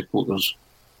Celtic supporters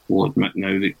will admit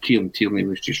now that Kieran Tierney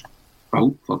was just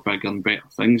built for bigger and better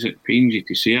things. It pains you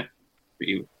to say it, but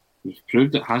he's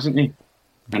proved it, hasn't he?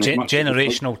 And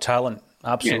generational talent.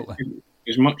 absolutely.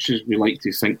 As much as we like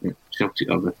to think that Celtic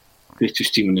are the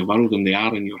greatest team in the world, and they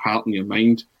are in your heart and your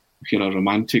mind, if you're a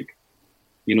romantic,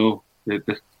 the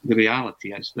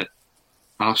reality is that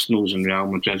Arsenal's and Real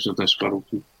Madrid's of this world.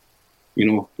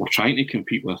 We're trying to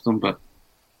compete with them, but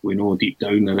we know deep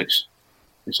down that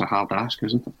it's a hard ask,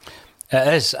 isn't it?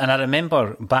 It is, and I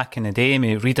remember back in the day,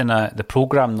 reading the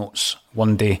programme notes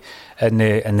one day in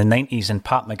the 90s, and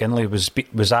Pat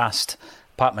McGinley was asked,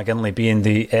 Pat McGinley being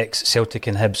the ex-Celtic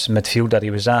and Hibs midfielder, he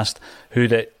was asked who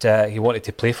that he wanted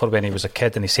to play for when he was a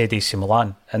kid, and he said AC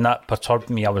Milan, and that perturbed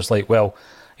me. I was like, well,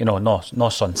 no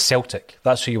son, Celtic,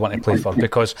 that's who you want to play for,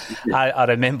 because I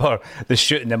remember the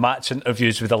shooting the match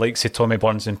interviews with the likes of Tommy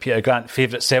Burns and Peter Grant,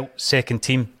 favourite second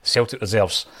team, Celtic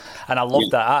reserves, and I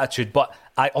loved that attitude. But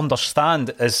I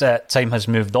understand as time has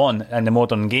moved on in the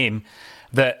modern game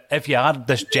that if you had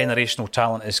this generational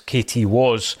talent as KT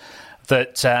was,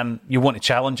 that you want to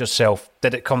challenge yourself.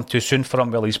 Did it come too soon for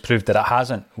him? Well, he's proved that it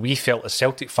hasn't. We felt as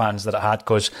Celtic fans that it had,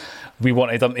 because we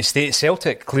wanted him to stay at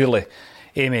Celtic, clearly.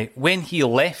 Amy, when he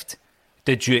left,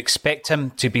 did you expect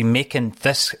him to be making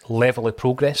this level of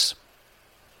progress?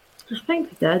 I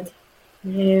think we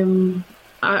did.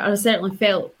 I certainly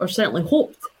felt, or certainly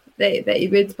hoped, that he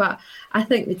would, but I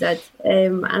think we did.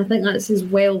 And I think that's as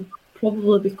well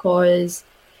probably because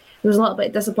there was a little bit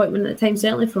of disappointment at the time,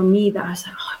 certainly for me, that I was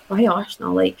like, why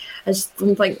Arsenal? I just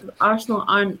don't think Arsenal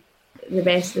aren't the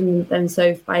best down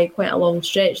south by quite a long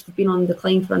stretch. They've been on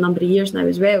decline for a number of years now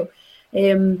as well.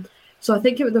 So I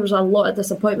think there was a lot of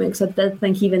disappointment, because I did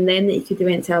think even then that he could have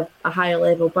went to a higher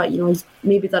level, but he's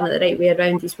maybe done it the right way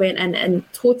around. He's went in and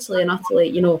totally and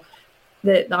utterly,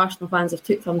 the Arsenal fans have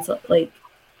took them to, like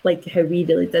how we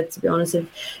really did, to be honest.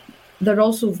 They're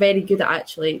also very good at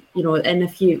actually, and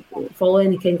if you follow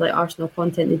any kind of Arsenal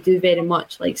content, they do very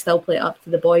much still play it up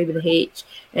to the boy with the H,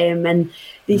 and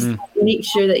they make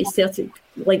sure that his Celtic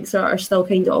links are still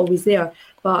kind of always there.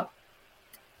 But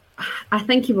I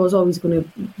think he was always going to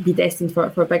be destined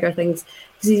for bigger things,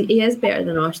 because he is better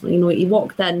than Arsenal. He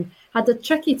walked in, had a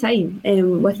tricky time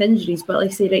with injuries, but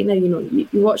like I say, right now, you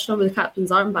watch him with the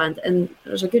captain's armband, and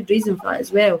there's a good reason for that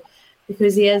as well,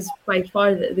 because he is by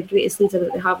far the greatest leader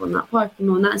that they have on that park,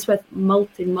 and that's with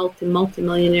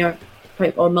multi-millionaire or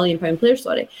 £1 million players,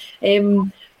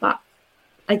 but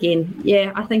again,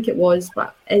 yeah, I think it was,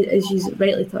 but as you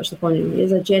rightly touched upon, he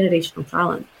is a generational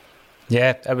talent.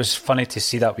 Yeah, it was funny to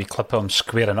see that wee clip of him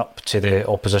squaring up to the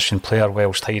opposition player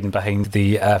whilst hiding behind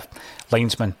the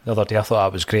linesman the other day. I thought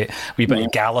that was great. Wee bit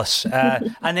of Gallus.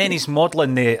 And then he's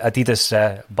modelling the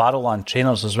Adidas Barrowland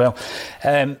trainers as well.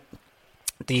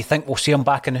 Do you think we'll see him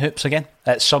back in the hoops again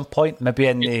at some point, maybe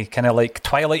in the kind of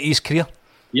twilight of his career?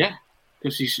 Yeah,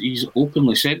 because he's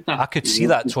openly said that. I could see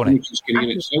that, Tony. His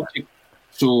career at Celtic.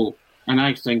 So, and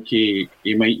I think he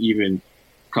might even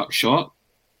cut short,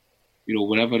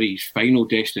 wherever his final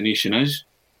destination is,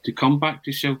 to come back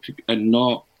to Celtic and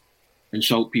not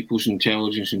insult people's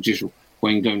intelligence and just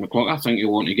wind down the clock. I think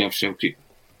he'll want to give Celtic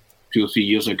 2 or 3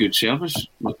 years of good service,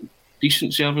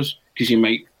 decent service, because he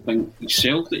might think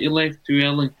himself that he left too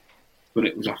early, but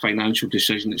it was a financial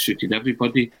decision that suited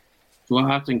everybody. So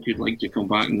I think he'd like to come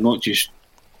back and not just,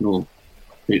 the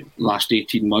last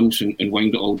 18 months and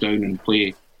wind it all down and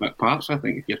play big parts. I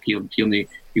think if you're Kieran Tierney,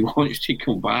 he wants to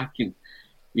come back and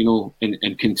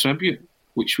and contribute,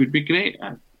 which would be great.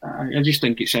 I just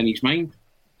think it's in his mind,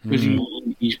 because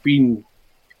he's been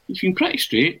pretty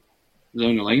straight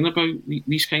down the line about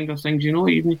these kind of things. He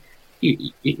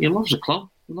loves the club.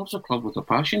 He loves the club with a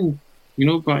passion.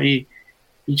 But he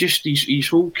just his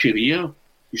whole career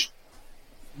just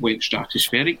went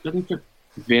stratospheric, didn't it?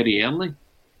 Very early,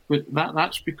 but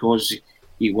that's because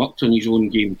he worked on his own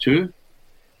game too.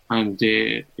 And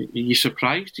are you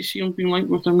surprised to see him being linked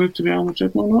with a move to Real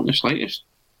Madrid? No, not in the slightest.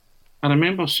 I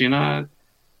remember saying I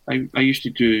used to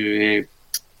do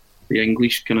the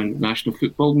English kind of National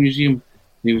Football Museum.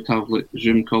 They would have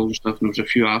Zoom calls and stuff, and there was a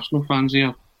few Arsenal fans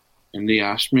there, and they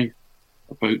asked me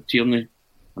about Tierney,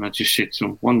 and I just said to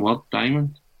them, one word,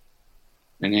 diamond.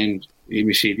 And then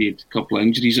Amy said he had a couple of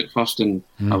injuries at first, and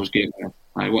I was getting,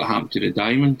 what happened to the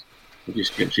diamond? I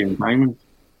just kept saying diamond.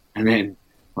 And then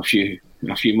a few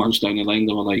months down the line,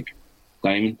 they were like,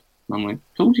 diamond. And I'm like,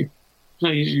 told you. So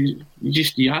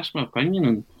you asked my opinion,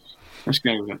 and this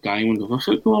guy was a diamond of a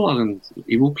footballer, and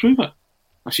he will prove it.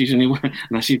 I said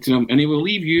to him, and he will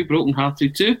leave you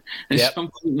broken-hearted too. It's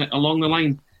something along the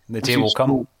line. The day will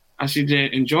come. I said,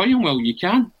 enjoy him while you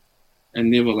can.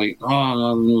 And they were like,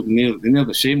 no, they're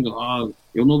the same. He'll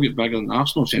not get bigger than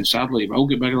Arsenal. And sadly, he will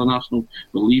get bigger than Arsenal.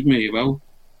 Believe me, he will.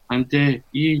 And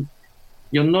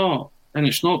you're not, and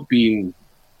it's not being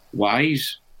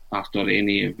wise after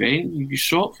any event. You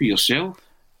saw it for yourself.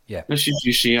 Yeah. This is,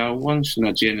 you say, a once in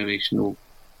a generational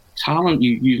talent.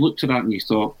 You looked at that and you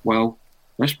thought, well,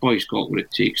 this boy's got what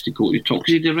it takes to go to the top. Because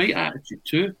he had the right attitude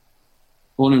too,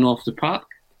 on and off the park.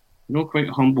 Quite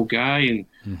a humble guy. And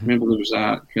remember there was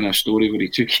that kind of story where he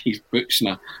took his books in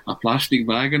a plastic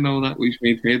bag and all that, which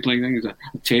made headline things, a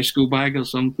Tesco bag or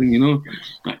something,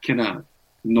 that kind of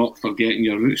not forgetting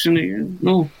your roots in it.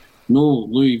 No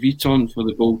Louis Vuitton for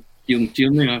the ball here and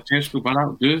Tierney, a Tesco bag,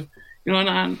 that'll do.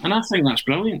 And I think that's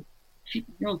brilliant.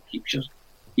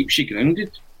 Keeps you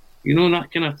grounded, that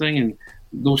kind of thing, and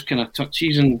those kind of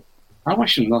touches. And I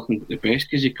wish him nothing but the best,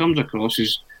 because he comes across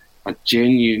as a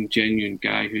genuine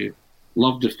guy who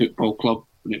loved the football club,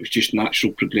 and it was just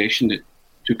natural progression that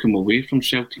took him away from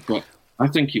Celtic. But I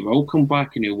think he will come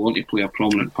back and he'll want to play a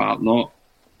prominent part, not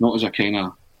as a kind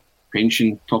of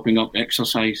pension topping up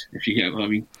exercise, if you get what I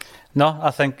mean. No,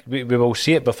 I think we will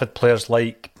see it. We've had players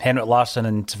like Henrik Larsson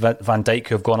and Van Dijk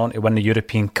who have gone on to win the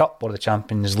European Cup or the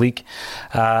Champions League.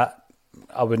 I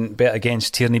wouldn't bet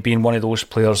against Tierney being one of those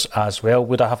players as well.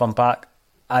 Would I have him back?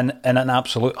 And in an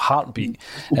absolute heartbeat.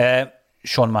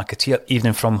 Sean McAteer,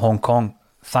 evening from Hong Kong.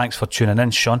 Thanks for tuning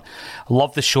in, Sean.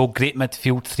 Love the show. Great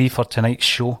midfield three for tonight's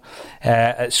show.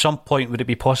 At some point, would it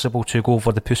be possible to go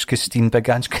over the Puskestein Big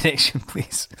Ange connection,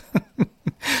 please?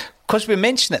 Because we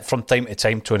mention it from time to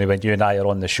time, Tony, when you and I are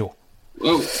on the show.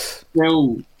 Well,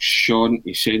 tell Sean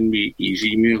to send me his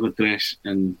email address,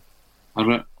 and I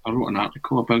wrote an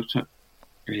article about it,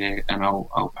 and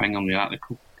I'll ping him the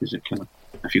article, because it kind of,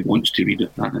 if he wants to read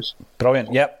it, that is.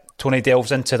 Brilliant, yep. Tony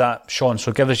delves into that, Sean,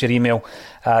 so give us your email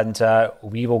and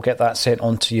we will get that sent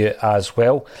on to you as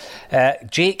well.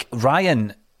 Jake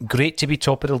Ryan, great to be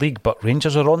top of the league, but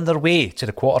Rangers are on their way to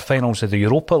the quarterfinals of the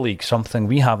Europa League, something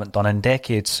we haven't done in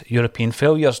decades. European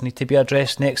failures need to be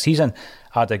addressed next season.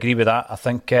 I'd agree with that. I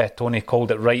think Tony called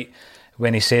it right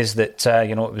when he says that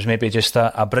it was maybe just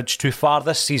a bridge too far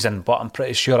this season, but I'm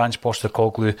pretty sure Ange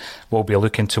Postecoglou will be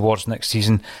looking towards next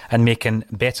season and making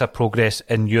better progress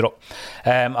in Europe.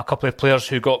 A couple of players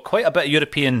who got quite a bit of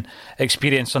European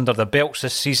experience under their belts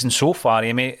this season so far,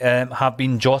 Amy, have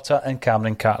been Jota and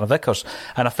Cameron Carter-Vickers.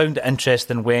 And I found it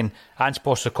interesting when Ange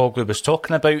Postecoglou was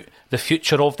talking about the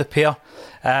future of the pair,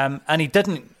 and he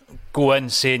didn't go in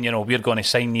saying, we're going to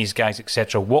sign these guys,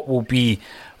 etc. What will be.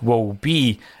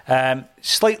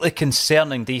 Slightly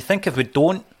concerning. Do you think if we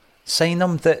don't sign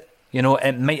them that,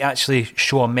 it might actually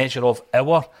show a measure of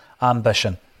our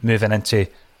ambition moving into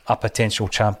a potential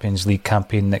Champions League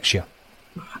campaign next year?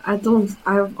 I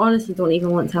honestly don't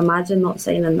even want to imagine not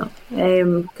signing them,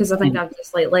 because I think I've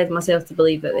just led myself to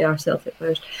believe that they are Celtic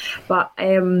players. But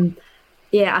I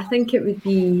think it would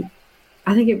be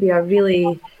a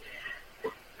really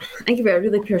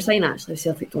poor sign actually if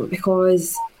Celtic don't,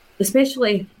 because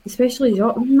especially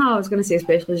Jota. No, I was going to say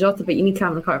especially Jota, but you need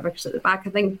Cameron Carter-Vickers at the back. I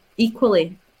think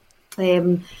equally,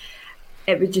 it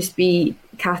would just be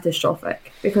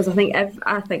catastrophic, because I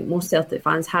think most Celtic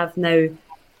fans have now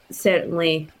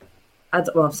certainly. I've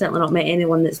certainly not met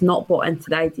anyone that's not bought into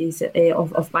the ideas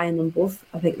of buying them both.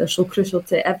 I think they're so crucial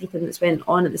to everything that's went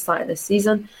on at the start of this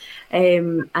season,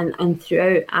 and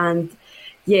throughout. And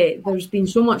yeah, there's been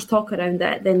so much talk around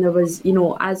it. Then there was,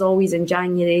 as always in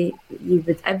January,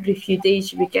 every few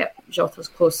days you would get Jota's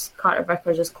close,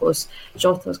 Carter-Vickers is close,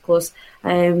 Jota's close,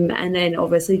 and then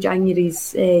obviously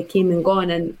January's came and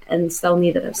gone, and still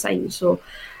neither have signed. So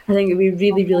I think it'd be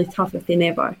really, really tough if they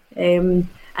never. And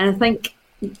I think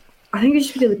it's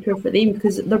just really poor for them,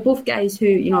 because they're both guys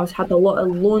who have had a lot of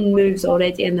loan moves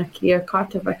already in their career.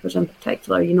 Carter-Vickers in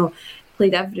particular,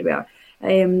 played everywhere.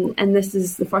 And this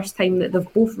is the first time that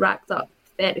they've both racked up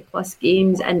 30 plus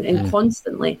games and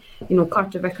constantly.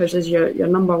 Carter-Vickers is your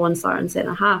number one starting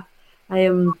centre half,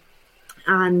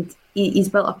 and he's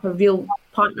built up a real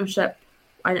partnership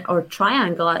or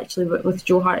triangle actually with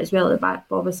Joe Hart as well at the back,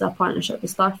 but obviously a partnership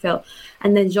with Starfelt.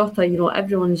 And then Jota,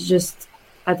 everyone's just,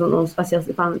 I don't know, a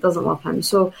Celtic fan that doesn't love him.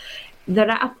 So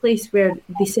they're at a place where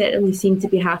they certainly seem to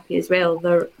be happy as well.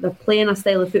 They're playing a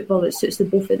style of football that suits the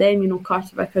both of them.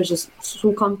 Carter-Vickers is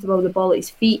so comfortable with the ball at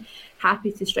his feet,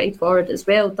 happy to stride forward as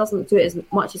well, doesn't do it as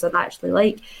much as I'd actually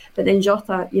like. But then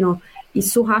Jota,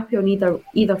 he's so happy on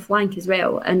either flank as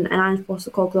well. And Ange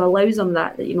Postecoglou allows him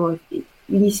that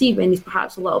you see when he's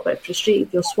perhaps a little bit frustrated,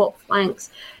 he'll swap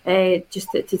flanks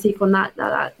just to take on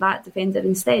that defender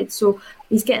instead. So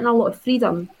he's getting a lot of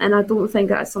freedom, and I don't think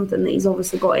that's something that he's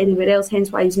obviously got anywhere else,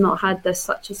 hence why he's not had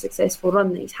such a successful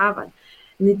run that he's having.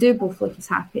 And they do both look he's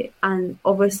happy, and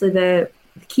obviously the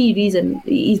key reason,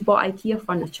 he's bought IKEA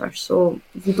furniture, so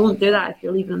if you don't do that if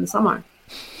you're leaving in the summer.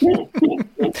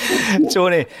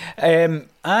 Tony,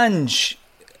 Ange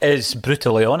is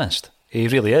brutally honest. He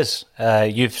really is.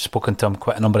 You've spoken to him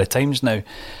quite a number of times now.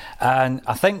 And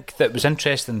I think that was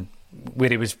interesting where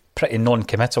he was pretty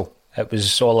non-committal. It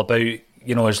was all about,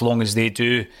 as long as they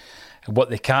do what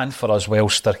they can for us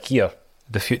whilst they're here,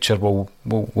 the future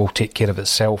will take care of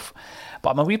itself.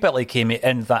 But I'm a wee bit like Amy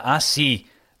in that I see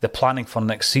the planning for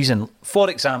next season. For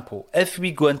example, if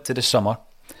we go into the summer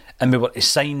and we were to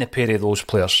sign a pair of those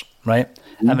players, right,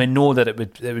 and we know that it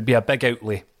would be a big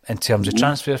outlay in terms of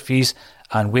transfer fees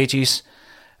and wages,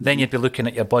 then you'd be looking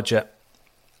at your budget.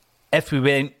 If we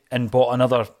went and bought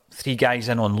another 3 guys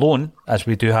in on loan, as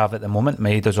we do have at the moment,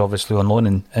 Maeda's obviously on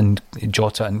loan, and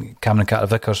Jota and Cameron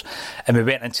Carter-Vickers, and we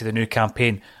went into the new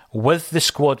campaign with the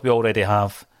squad we already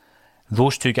have,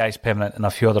 those 2 guys permanent and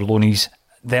a few other loanees,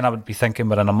 then I would be thinking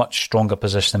we're in a much stronger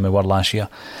position than we were last year.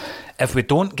 If we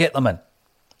don't get them in,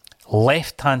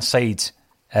 left-hand side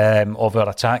of our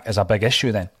attack is a big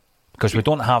issue then, because we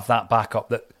don't have that backup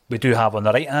that we do have on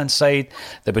the right-hand side,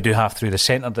 that we do have through the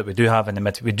centre, that we do have in the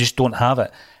mid. We just don't have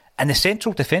it. And the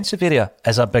central defensive area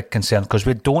is a big concern because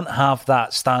we don't have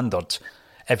that standard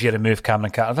if you remove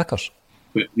Cameron Carter-Vickers.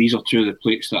 But these are 2 of the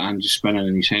plates that Ange is spinning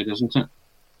in his head, isn't it?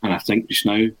 And I think just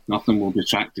now, nothing will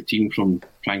detract the team from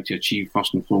trying to achieve,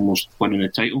 first and foremost, winning the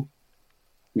title.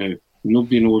 Now,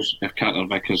 nobody knows if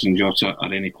Carter-Vickers and Jota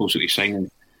are any closer to signing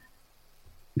at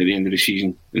the end of the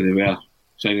season than they were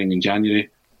signing in January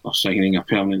or signing a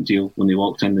permanent deal when they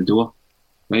walked in the door,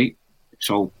 right? It's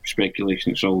all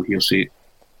speculation, it's all hearsay.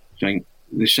 Right?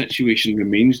 The situation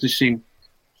remains the same.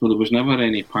 So there was never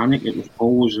any panic. It was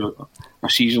always a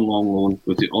season-long loan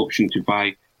with the option to buy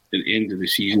at the end of the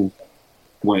season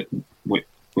with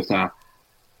a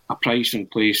price in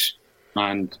place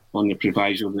and on the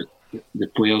proviso that the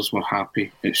players were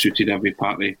happy, it suited every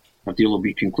party, a deal will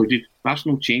be concluded. That's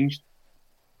not changed.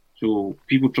 So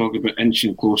people talk about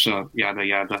inching closer, yada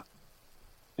yada.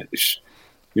 It's,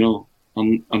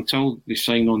 until they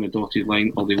sign on the dotted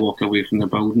line or they walk away from the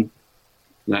building,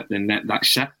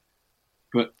 that's it.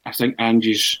 But I think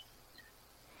Ange's,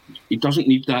 he doesn't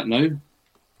need that now,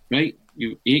 right?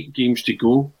 You've 8 games to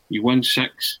go. You win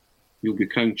 6, you'll be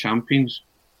crowned champions.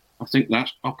 I think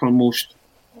that's uppermost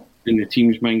in the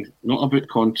team's mind. Not about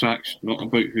contracts, not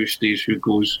about who stays, who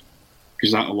goes,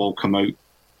 because that'll all come out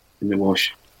in the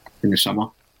wash in the summer.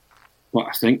 But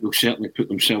I think they'll certainly put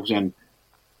themselves in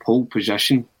pole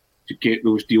position to get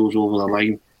those deals over the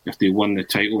line if they win the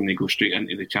title and they go straight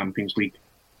into the Champions League.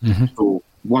 Mm-hmm. So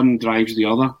one drives the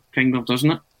other, kind of,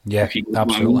 doesn't it? Yeah,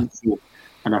 absolutely. So,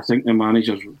 and I think the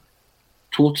manager's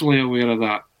totally aware of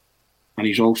that, and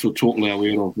he's also totally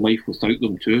aware of life without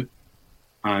them too.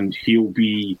 And he'll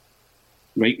be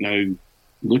right now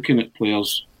looking at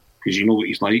players, because you know what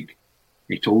he's like.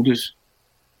 He told us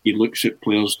he looks at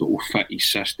players that will fit his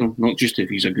system, not just if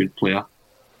he's a good player.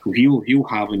 So he'll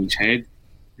have in his head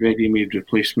ready-made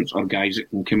replacements or guys that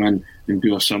can come in and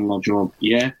do a similar job.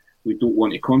 Yeah, we don't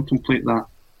want to contemplate that.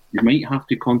 You might have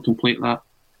to contemplate that,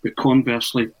 but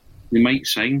conversely, they might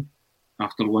sign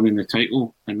after winning the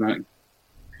title, and that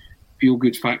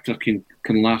feel-good factor can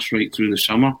last right through the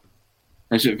summer.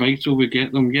 Is it vital we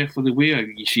get them? Yeah, for the way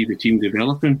you see the team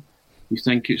developing, you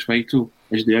think it's vital.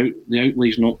 Is the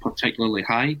outlay not particularly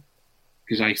high?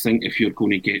 Because I think if you're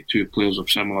going to get 2 players of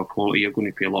similar quality, you're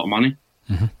going to pay a lot of money.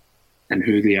 Mm-hmm. And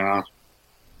who they are,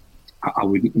 I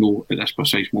wouldn't know at this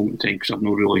precise moment in time, because I've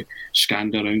not really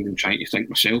scanned around and trying to think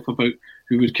myself about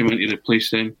who would come in to replace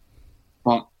them.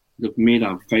 But they've made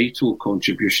a vital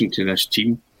contribution to this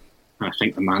team. And I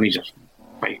think the manager,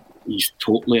 right, he's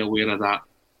totally aware of that,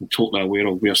 and totally aware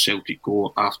of where Celtic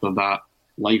go after that.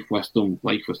 Life with them,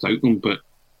 life without them. But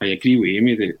I agree with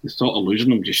Amy, the thought of losing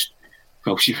them just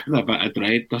fills you with a bit of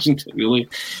dread, doesn't it, really?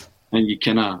 And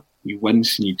you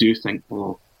wince and you do think,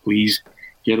 oh, please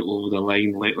get it over the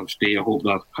line, let them stay, I hope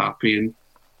they're happy. And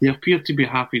they appear to be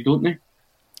happy, don't they?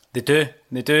 They do.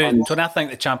 So I think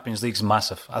the Champions League's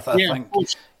massive. I think,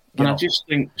 I just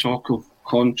think talk of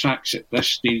contracts at this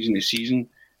stage in the season,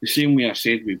 the same way I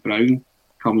said with Brown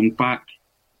coming back,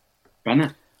 bin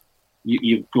it.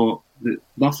 You've got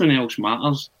nothing else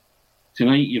matters.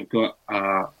 Tonight you've got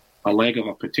a leg of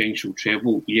a potential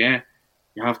treble. Yeah,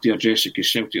 you have to address it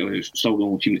because Celtic are still the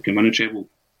only team that can win a treble.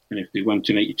 And if they win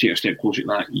tonight, you take a step closer to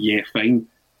that. Yeah, fine.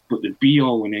 But the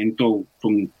be-all and end-all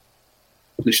from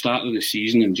the start of the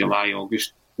season in July,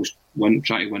 August was trying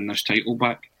to win this title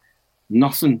back.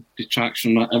 Nothing detracts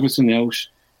from that. Everything else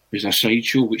is a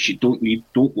sideshow which you don't need,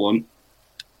 don't want.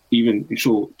 Even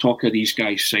so, talk of these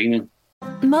guys signing.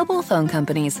 Mobile phone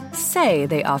companies say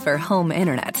they offer home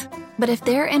internet. But if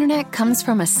their internet comes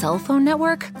from a cell phone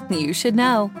network, you should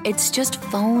know. It's just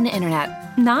phone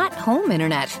internet, not home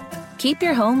internet. Keep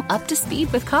your home up to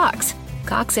speed with Cox.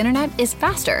 Cox Internet is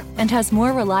faster and has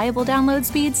more reliable download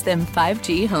speeds than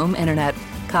 5G home internet.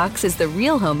 Cox is the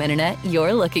real home internet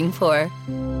you're looking for.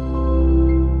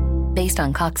 Based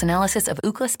on Cox analysis of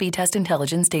Ookla speed test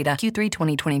intelligence data Q3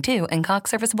 2022 and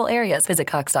Cox serviceable areas, visit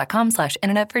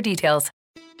cox.com/internet for details.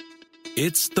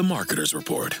 It's the Marketer's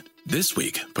Report. This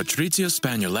week, Patrizia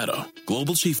Spagnoletto,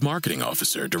 Global Chief Marketing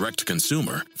Officer,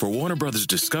 Direct-to-Consumer for Warner Brothers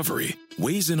Discovery,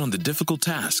 weighs in on the difficult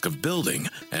task of building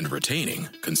and retaining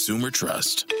consumer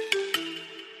trust.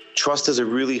 Trust is a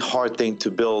really hard thing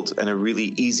to build and a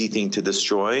really easy thing to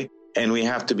destroy, and we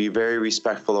have to be very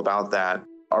respectful about that.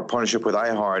 Our partnership with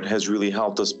iHeart has really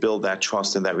helped us build that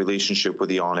trust and that relationship with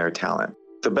the on-air talent.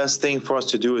 The best thing for us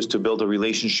to do is to build a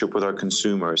relationship with our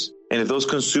consumers. And if those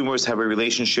consumers have a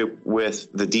relationship with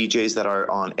the DJs that are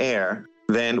on air,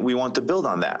 then we want to build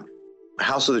on that.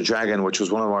 House of the Dragon, which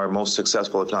was one of our most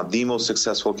successful, if not the most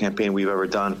successful campaign we've ever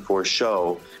done for a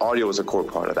show, audio was a core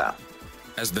part of that.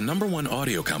 As the #1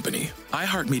 audio company,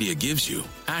 iHeartMedia gives you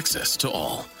access to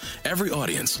all. Every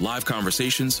audience, live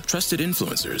conversations, trusted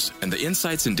influencers, and the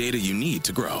insights and data you need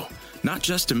to grow. Not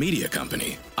just a media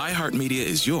company, iHeartMedia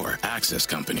is your access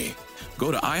company.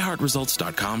 Go to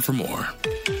iHeartResults.com for more.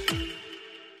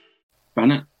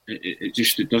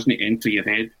 It doesn't enter your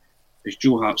head. As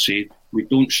Joe Hart said, we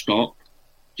don't stop.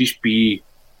 Just be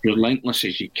relentless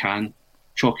as you can,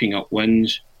 chalking up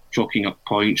wins, chalking up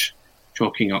points,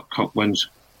 chalking up cup wins.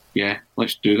 Yeah,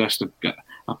 let's do this. They've got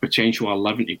a potential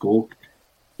 11 to go.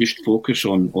 Just focus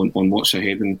on what's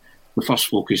ahead. And the first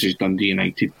focus is Dundee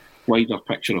United. Wider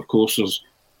picture, of course, there's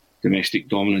domestic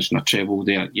dominance and a treble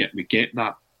there. Yet we get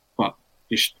that. But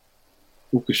just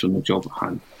focus on the job at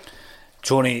hand.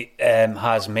 Tony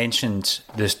has mentioned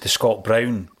the Scott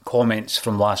Brown comments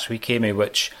from last week, Amy,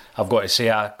 which I've got to say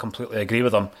I completely agree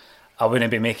with him. I wouldn't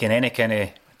be making any kind of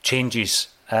changes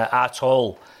at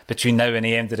all between now and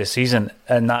the end of the season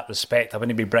in that respect. I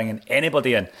wouldn't be bringing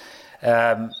anybody in.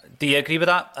 Do you agree with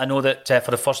that? I know that for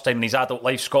the first time in his adult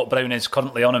life, Scott Brown is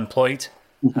currently unemployed,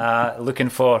 looking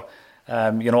for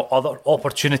other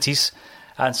opportunities.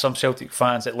 And some Celtic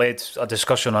fans, it led a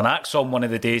discussion on Axon one of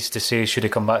the days to say, should he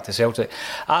come back to Celtic?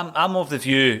 I'm of the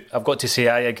view, I've got to say,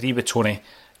 I agree with Tony.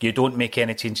 You don't make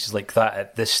any changes like that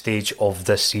at this stage of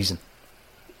this season.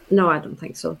 No, I don't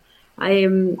think so.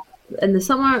 In the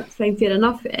summer, fine, fair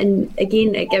enough. And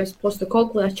again, it gives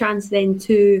Postecoglou a chance then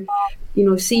to,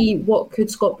 see what could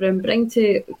Scott Brown bring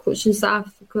to coaching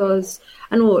staff. Because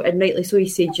I know, and rightly so, he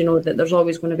said, that there's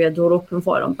always going to be a door open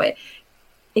for him. But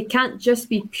it can't just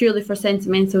be purely for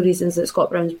sentimental reasons that Scott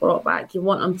Brown's brought back. You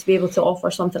want him to be able to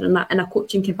offer something in a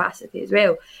coaching capacity as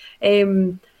well.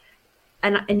 And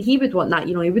he would want that.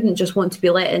 He wouldn't just want to be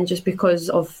let in just because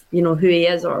of who he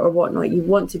is or whatnot. You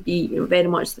want to be very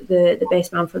much the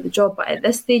best man for the job. But at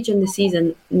this stage in the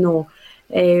season, no.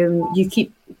 You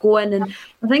keep going, and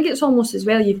I think it's almost as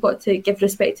well. You've got to give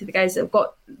respect to the guys that have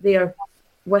got there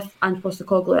with Ange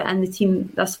Postecoglou and the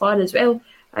team thus far as well.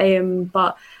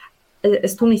 But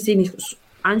as Tony's saying,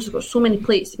 Ange's got so many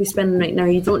plates to be spinning right now.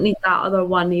 You don't need that other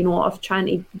one, of trying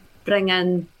to bring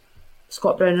in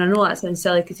Scott Brown. And I know that sounds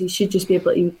silly because he should just be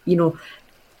able to,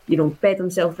 bed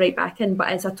himself right back in.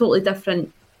 But it's a totally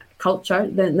different culture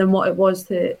than what it was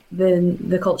to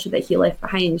the culture that he left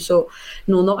behind. So,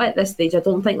 no, not at this stage. I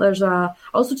don't think I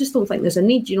also just don't think there's a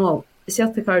need.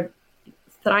 Celtic are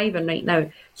thriving right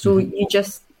now. So you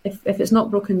just, if it's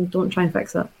not broken, don't try and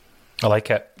fix it. I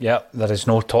like it. Yeah, there is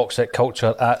no toxic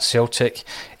culture at Celtic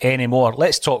anymore.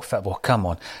 Let's talk football. Come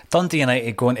on. Dundee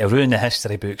United going to ruin the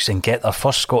history books and get their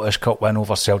first Scottish Cup win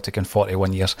over Celtic in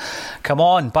 41 years. Come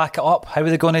on, back it up. How are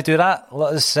they going to do that?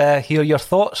 Let us hear your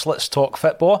thoughts. Let's talk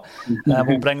football.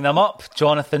 We'll bring them up.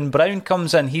 Jonathan Brown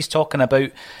comes in. He's talking about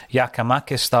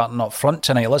Giakoumakis starting up front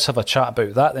tonight. Let's have a chat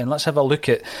about that then. Let's have a look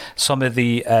at some of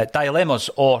the dilemmas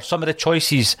or some of the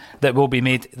choices that will be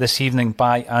made this evening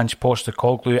by Ange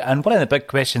Postecoglou. And one of the big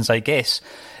questions, I guess,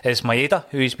 is Maeda,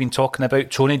 who he's been talking about,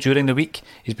 Tony, during the week.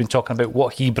 He's been talking about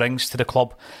what he brings to the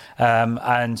club.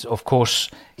 And, of course,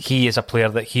 he is a player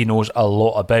that he knows a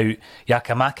lot about.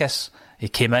 Giakoumakis, he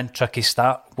came in, tricky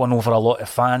start, won over a lot of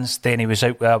fans. Then he was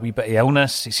out with a wee bit of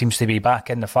illness. He seems to be back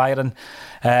in the firing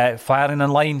in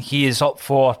line. He is up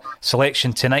for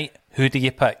selection tonight. Who do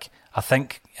you pick? I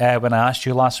think when I asked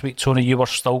you last week, Tony, you were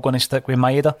still going to stick with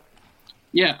Maeda?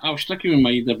 Yeah, I was sticking with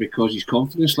Maeda because his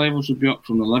confidence levels would be up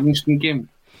from the Livingston game.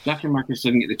 Giakoumakis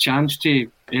didn't get the chance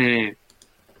to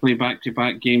play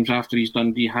back-to-back games after his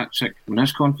Dundee hat-trick when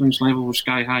his confidence level was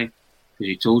sky-high, because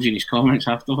he told you in his comments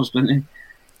afterwards, didn't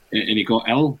he? And he got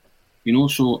ill,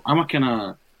 so I'm a kind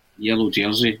of yellow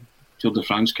jersey, Tour de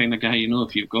France kind of guy,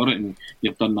 if you've got it and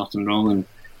you've done nothing wrong, and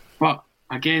But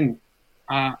again,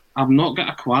 I've not got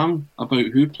a qualm about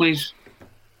who plays.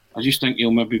 I just think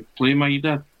he'll maybe play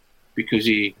Maeda because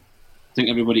I think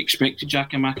everybody expected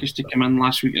Giakoumakis to come in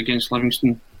last week against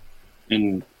Livingston.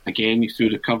 And again, he threw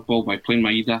the curveball by playing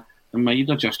Maeda. And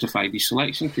Maeda justified his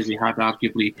selection because he had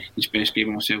arguably his best game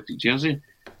in a Celtic jersey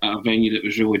at a venue that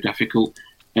was really difficult.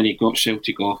 And he got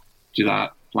Celtic off to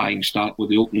that flying start with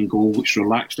the opening goal, which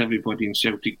relaxed everybody. And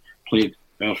Celtic played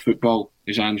their football,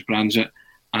 as Ange brands it,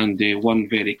 and they won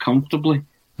very comfortably.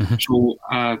 Mm-hmm. So,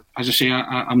 as I say,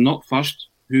 I'm not fussed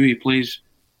who he plays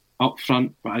up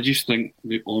front, but I just think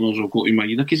the honours will go to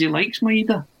Maeda because he likes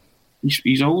Maeda.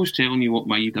 He's always telling you what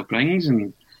Maeda brings,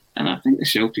 and I think the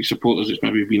Celtic supporters, it's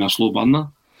maybe been a slow burner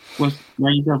with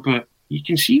Maeda, but you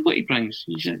can see what he brings.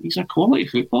 He's a quality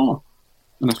footballer,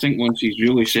 and I think once he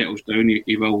really settles down,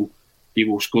 he will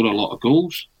score a lot of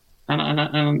goals.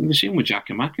 And the same with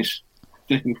Giakoumakis.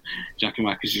 I think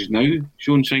Giakoumakis is now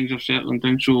showing signs of settling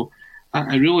down. So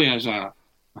it really is a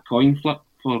coin flip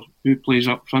for who plays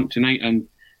up front tonight, and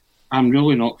I'm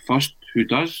really not fussed who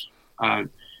does.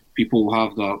 People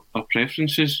have their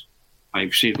preferences.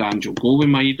 I've said Ange will go with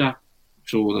Maeda,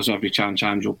 so there's every chance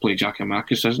Ange will play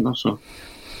Giakoumakis, isn't there? So,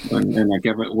 and I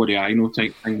give it what do I know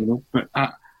type thing, you know. But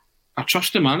I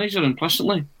trust the manager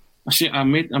implicitly. I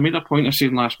made a point of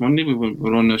saying last Monday we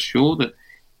were on this show that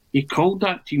he called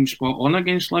that team spot on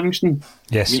against Livingston.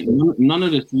 Yes. None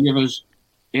of the three of us,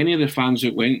 any of the fans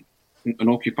that went and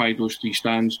occupied those three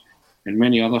stands, and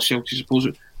many other Celtic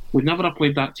supporters, would never have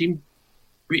played that team.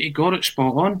 But he got it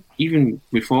spot on, even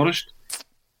with Forrest,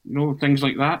 you know, things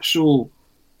like that. So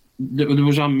there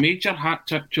was a major hat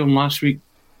tip to him last week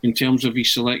in terms of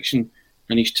his selection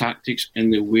and his tactics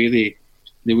and the way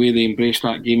they embraced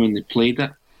that game and they played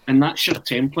it. And that's your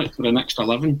template for the next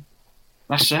 11.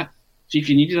 That's it. See, if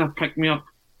you needed a pick-me-up,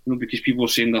 you know, because people were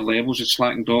saying their levels had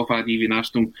slackened off, I'd even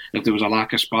asked them if there was a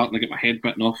lack of spark and I get my head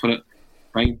bitten off for it.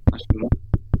 Fine, that's good.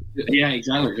 Yeah,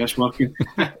 exactly, that's working.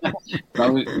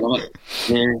 Brilliant, love it.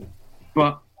 Yeah.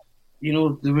 But, you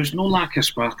know, there was no lack of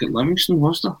spark at Livingston,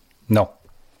 was there? No.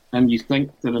 And you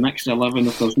think to the next 11,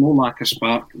 if there's no lack of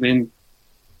spark, then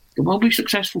they will be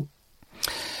successful.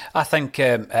 I think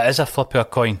it is a flip of a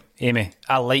coin, Amy.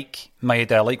 I like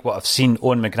Maeda. I like what I've seen.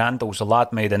 Owen McGrandles, the lad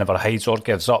Maeda never hides or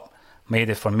gives up.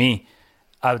 Maeda for me,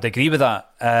 I would agree with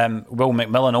that. Will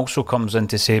McMillan also comes in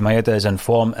to say Maeda is in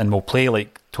form and will play.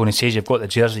 Like Tony says, you've got the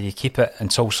jersey, you keep it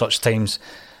until such times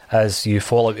as you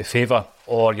fall out of favour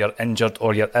or you're injured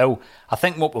or you're ill. I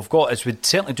think what we've got is we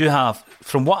certainly do have,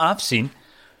 from what I've seen,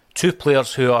 two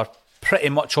players who are pretty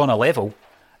much on a level.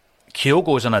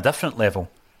 Kyogo's on a different level.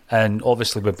 And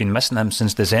obviously we've been missing him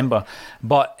since December.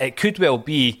 But it could well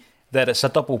be that it's a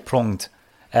double-pronged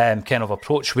kind of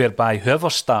approach whereby whoever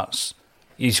starts,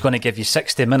 he's going to give you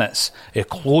 60 minutes of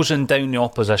closing down the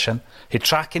opposition, of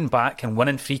tracking back and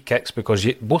winning free kicks because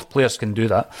both players can do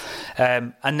that.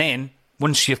 And then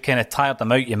once you've kind of tired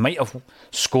them out, you might have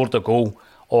scored a goal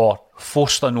or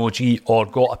forced an OG or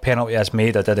got a penalty as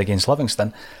Maeda did against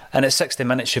Livingston, and at 60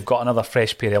 minutes you've got another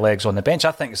fresh pair of legs on the bench.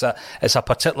 I think it's a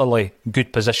particularly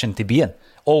good position to be in,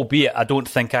 albeit I don't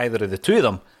think either of the two of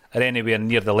them are anywhere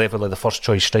near the level of the first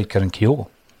choice striker in Kyogo.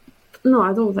 No,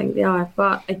 I don't think they are,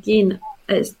 but again,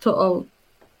 it's total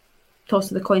toss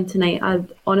of the coin tonight. I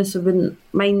honestly wouldn't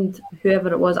mind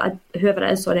whoever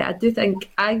it is. I do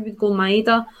think I would go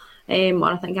Maeda, or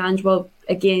I think Ange will,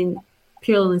 again,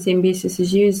 purely on the same basis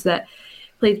as you, that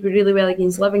played really well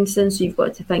against Livingston, so you've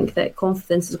got to think that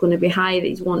confidence is going to be high, that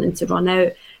he's wanting to run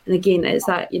out. And again, it's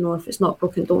that, you know, if it's not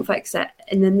broken, don't fix it.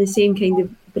 And in the same kind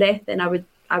of breath, then I would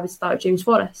start James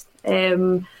Forrest.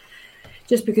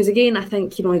 Just because, again, I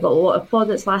think, you know, he got a lot of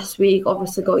plaudits last week,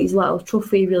 obviously got his little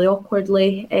trophy really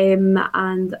awkwardly, and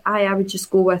I would just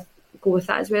go with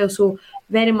that as well. So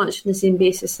very much on the same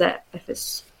basis that if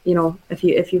it's, you know, if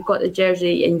you've got the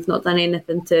jersey and you've not done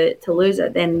anything to lose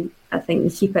it, then I think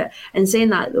you keep it. And saying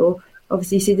that though,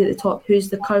 obviously you said at the top, who's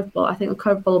the curveball? I think the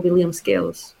curveball will be Liam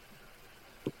Scales.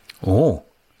 Oh,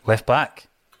 left back.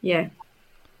 Yeah.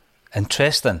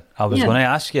 Interesting. I was going to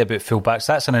ask you about fullbacks.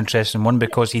 That's an interesting one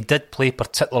because he did play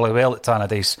particularly well at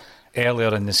Tannadice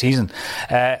earlier in the season.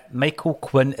 Michael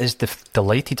Quinn is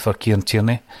delighted for Kieran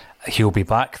Tierney. He'll be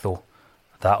back though.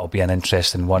 That'll be an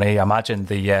interesting one. I imagine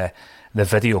the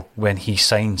video when he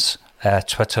signs,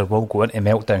 Twitter will go into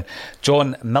meltdown.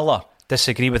 John Miller,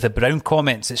 disagree with the Brown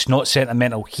comments. It's not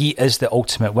sentimental. He is the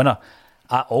ultimate winner.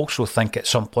 I also think at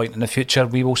some point in the future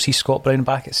we will see Scott Brown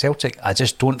back at Celtic. I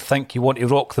just don't think you want to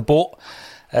rock the boat,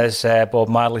 as Bob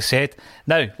Marley said.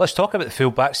 Now, let's talk about the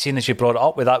full-back, seeing as you brought it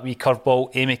up with that wee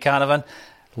curveball, Amy Canavan.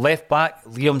 Left back,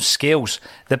 Liam Scales.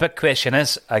 The big question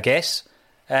is, I guess,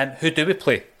 Who do we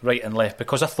play right and left?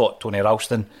 Because I thought Tony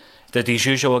Ralston did his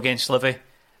usual against Livy,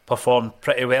 performed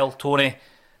pretty well. Tony,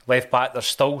 left back, there's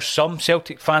still some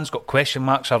Celtic fans got question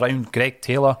marks around Greg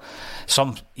Taylor.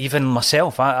 Some, even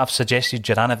myself, I've suggested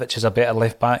Juranovic is a better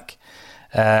left back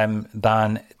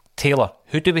than Taylor.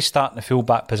 Who do we start in the full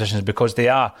back positions, because they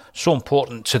are so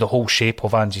important to the whole shape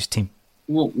of Ange's team?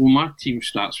 Well, my team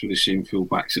starts with the same full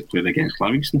backs that played against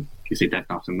Livingston, because they did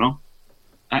nothing wrong.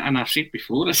 And I've said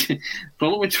before, the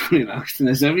problem with Tony Ralston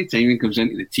is every time he comes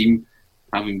into the team,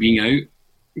 having been out,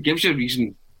 it gives you a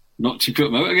reason not to put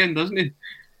him out again, doesn't it?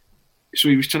 So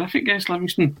he was terrific against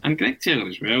Livingston, and Greg Taylor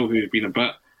as well, who has been a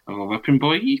bit of a whipping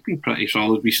boy. He's been pretty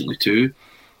solid recently too.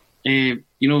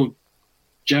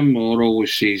 Jim Moore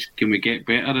always says, can we get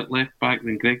better at left back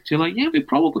than Greg Taylor? Yeah, we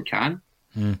probably can.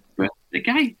 But the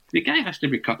guy has to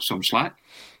be cut some slack,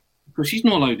 because he's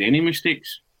not allowed any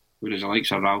mistakes, whereas the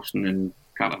likes of Ralston and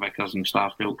Carter Vickers and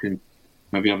Starfelt can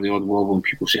maybe have the odd wobble when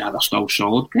people say, they're still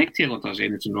solid. Greg Taylor does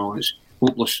anything wrong, it's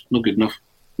hopeless, no good enough,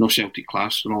 no Celtic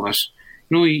class and all this.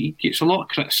 He gets a lot of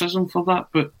criticism for that,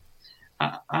 but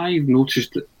I've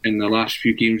noticed that in the last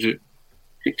few games that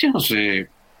Greg Taylor's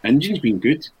engine's been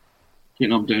good,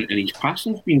 getting up down, and his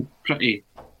passing's been pretty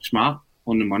smart,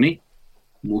 on the money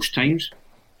most times.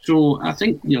 So I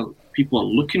think people are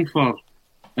looking for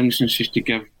instances to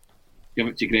give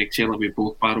it to Greg Taylor with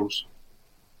both barrels.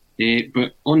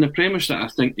 But on the premise that I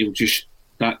think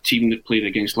that team that played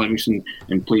against Livingston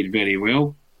and played very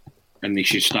well, and they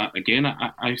should start again.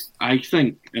 I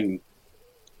think, and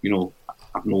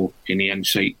I've no any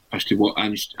insight as to what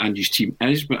Ange's team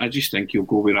is, but I just think he'll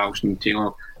go with Ralston and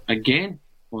Taylor again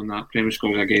on that premise,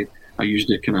 because again, I used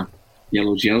the kind of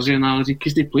yellow jersey analogy,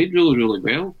 because they played really, really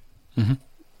well. Mm-hmm.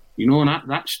 And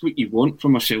that's what you want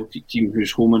from a Celtic team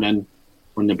who's homing in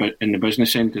in the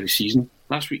business end of the season.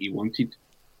 That's what you wanted.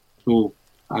 So,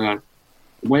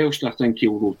 whilst I think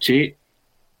he'll rotate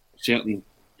certain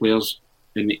players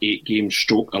in the 8 games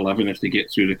stroke 11 if they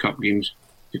get through the cup games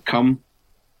to come,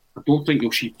 I don't think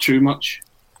you'll see too much.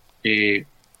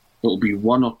 It'll be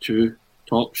 1 or 2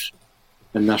 tops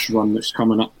in this run that's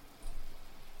coming up.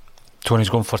 Tony's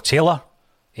going for Taylor,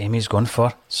 Amy's going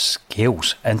for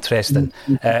Scales. Interesting.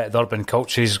 The Urban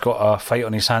Culture's got a fight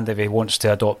on his hand if he wants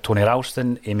to adopt Tony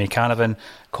Ralston. Amy Canavan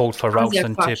called for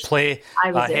Ralston to play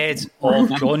ahead of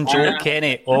John Joe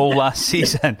Kenny all last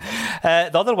season.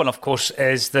 The other one, of course,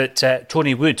 is that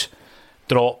Tony would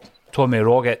drop Tommy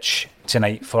Rogic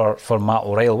tonight for Matt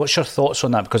O'Reilly. What's your thoughts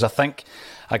on that? Because I think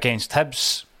against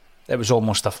Hibs it was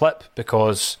almost a flip,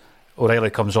 because O'Reilly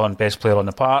comes on, best player on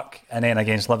the park, and then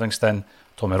against Livingston,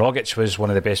 Tommy Rogic was one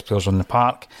of the best players on the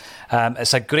park.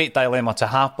 It's a great dilemma to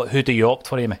have, but who do you opt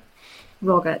for, Amy?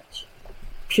 Rogic,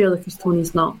 purely because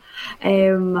Tony's not.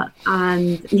 And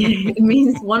it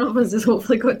means one of us has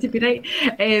hopefully got to be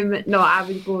right. No, I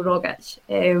would go Rogic.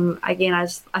 Again,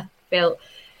 I felt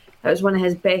it was one of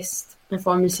his best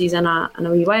performances in a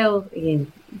wee while.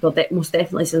 Again, most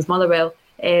definitely since Motherwell.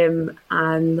 And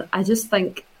I just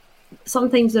think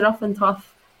sometimes the rough and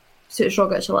tough suits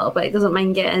Rogic a little bit. He doesn't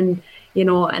mind getting, in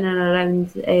and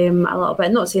around a little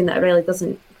bit. Not saying that it really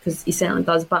doesn't, because he certainly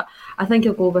does, but I think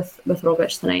he'll go with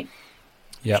Rogic tonight.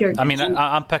 Yeah, I mean,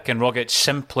 I'm picking Rogic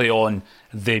simply on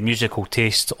the musical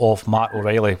taste of Matt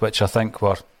O'Reilly, which I think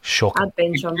were shocking. I'd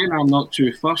bench him. I'm not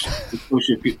too fussed, because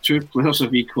you've got 2 players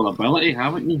of equal ability,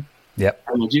 haven't you? Yep.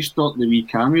 And I just thought the wee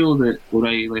cameo that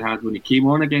O'Reilly had when he came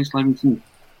on against Livingston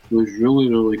was really,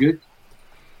 really good.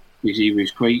 Because he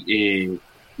was quite... he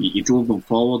drove them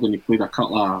forward and he played a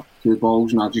couple of through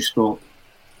balls, and I just thought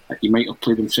that he might have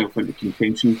played himself into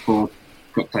contention for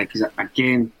cup tie, because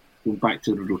again, going back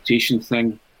to the rotation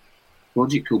thing,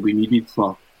 logic will be needed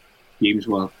for games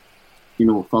where,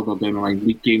 further down the line,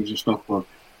 league games and stuff, where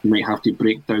you might have to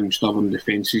break down stubborn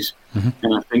defences. Mm-hmm.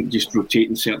 And I think just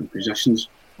rotating certain positions,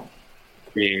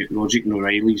 Logic and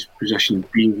O'Reilly's position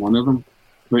being one of them.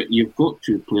 But you've got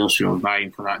 2 players who are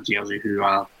vying for that jersey who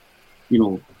are,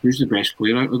 who's the best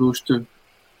player out of those 2?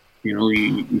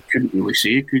 You couldn't really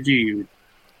say, could you?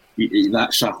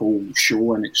 That's a whole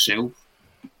show in itself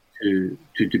to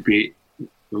debate the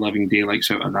living daylights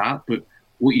out of that. But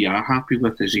what you are happy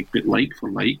with is you've got like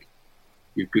for like.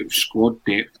 You've got squad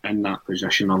depth in that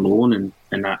position alone,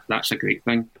 and that's a great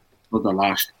thing. For the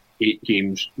last 8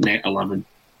 games, net 11,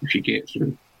 if you get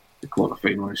through the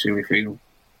quarter-final and semi-final.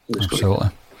 Absolutely.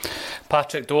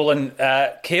 Patrick Dolan,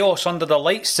 chaos under the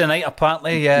lights tonight,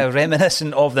 apparently,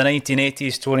 reminiscent of the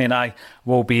 1980s. Tony and I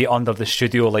will be under the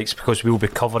studio lights because we'll be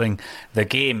covering the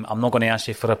game. I'm not going to ask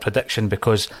you for a prediction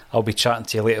because I'll be chatting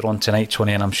to you later on tonight,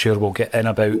 Tony, and I'm sure we'll get in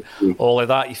about all of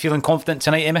that. You feeling confident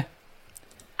tonight, Amy?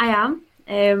 I am.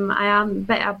 I am a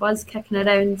bit of a buzz kicking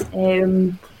around.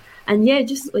 And yeah,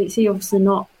 just like say, obviously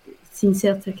not seen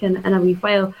Celtic in a wee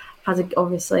while.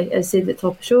 Obviously, as I said at the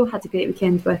top of the show, had a great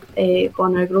weekend with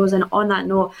Bonnyrigg Rose. And on that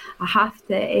note, I have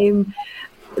to...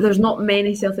 there's not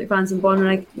many Celtic fans in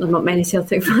Bonnyrigg. There's not many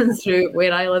Celtic fans through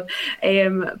where I live.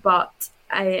 But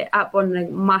at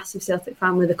Bonnyrigg, massive Celtic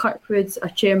family. The Kirkwoods are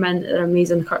chairman. They're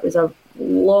amazing. The Kirkwoods are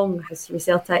long history with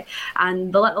Celtic.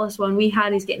 And the littlest one, wee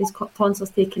Harry's getting his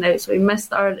tonsils taken out. So we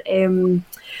missed our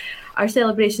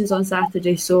celebrations on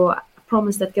Saturday. So I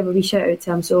promised I'd give a wee shout out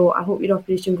to him. So I hope your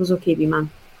operation goes okay, wee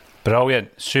man.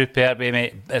 Brilliant. Superb,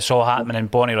 mate. It's all happening in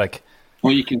Bonnyrigg.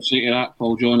 All you can say to that,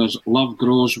 Paul John, is love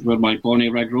grows where my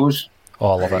Bonnyrigg grows.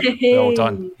 Oh, I love it. Well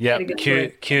done. Yeah,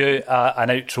 cue an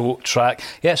outro track.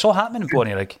 Yeah, it's all happening in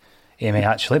Bonnyrigg, Amy,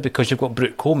 actually, because you've got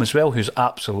Brooke Combe as well, who's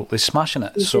absolutely smashing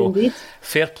it. So, indeed.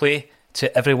 Fair play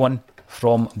to everyone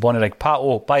from Bonnyrigg. Pat,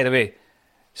 oh, by the way,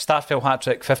 Starfelt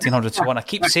hat-trick, 1,500-1. I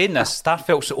keep saying this,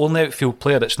 Starfelt's the only outfield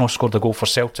player that's not scored a goal for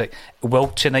Celtic. Will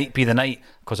tonight be the night?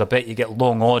 Because I bet you get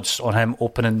long odds on him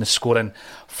opening the scoring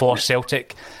for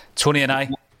Celtic. Tony and I,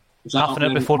 half an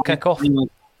hour before kick-off.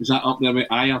 Is that up there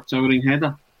with Ayer, towering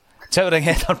header? Towering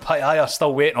header by Ayer,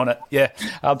 still waiting on it. Yeah,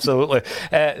 absolutely.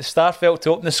 Starfelt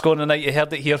to open the score tonight. You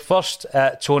heard it here first.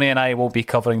 Tony and I will be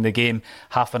covering the game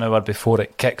half an hour before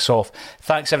it kicks off.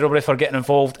 Thanks everybody for getting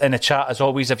involved in the chat. As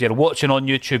always, if you're watching on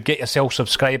YouTube, get yourself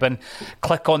subscribing.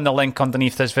 Click on the link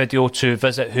underneath this video to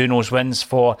visit Who Knows Wins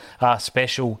for a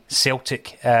special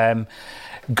Celtic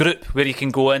group where you can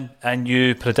go in and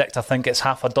you predict, I think it's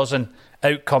half a dozen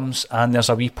outcomes, and there's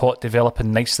a wee pot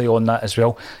developing nicely on that as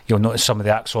well. You'll notice some of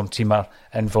the Axom team are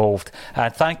involved.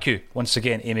 Thank you once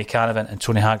again, Amy Canavan and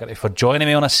Tony Haggerty, for joining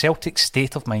me on A Celtic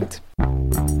State of Mind.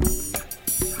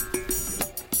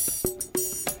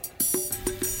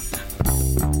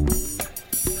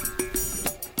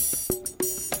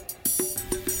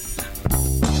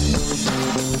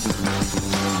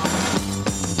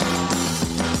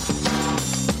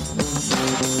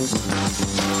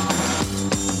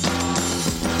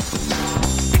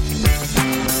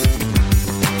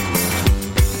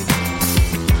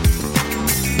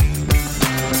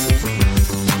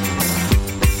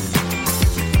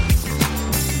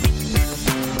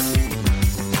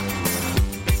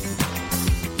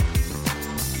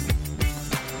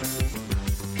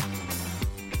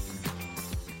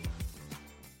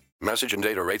 Message and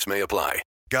data rates may apply.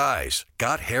 Guys,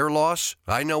 got hair loss?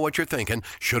 I know what you're thinking.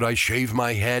 Should I shave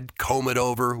my head, comb it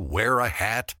over, wear a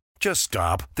hat? Just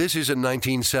stop. This isn't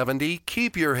 1970.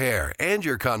 Keep your hair and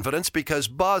your confidence because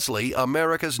Bosley,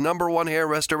 America's #1 hair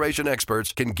restoration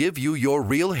experts, can give you your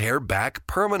real hair back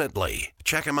permanently.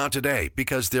 Check them out today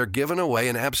because they're giving away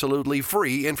an absolutely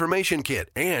free information kit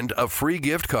and a free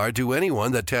gift card to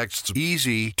anyone that texts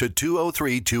EASY to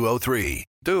 203-203.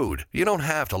 Dude, you don't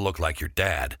have to look like your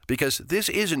dad because this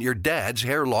isn't your dad's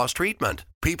hair loss treatment.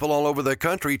 People all over the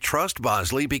country trust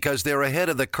Bosley because they're ahead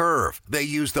of the curve. They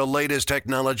use the latest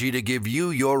technology to give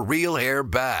you your real hair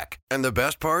back. And the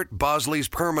best part? Bosley's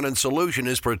permanent solution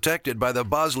is protected by the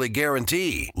Bosley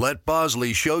Guarantee. Let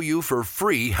Bosley show you for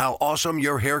free how awesome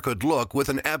your hair could look with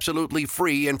an absolutely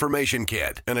free information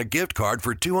kit and a gift card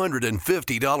for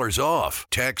 $250 off.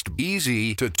 Text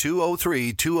EASY to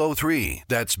 203-203.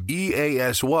 That's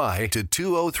BASY to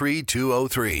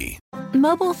 203-203.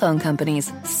 Mobile phone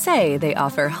companies say they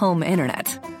offer home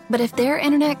internet. But if their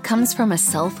internet comes from a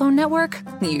cell phone network,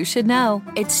 you should know.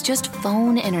 It's just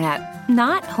phone internet,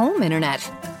 not home internet.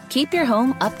 Keep your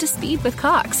home up to speed with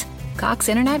Cox. Cox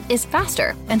internet is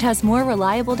faster and has more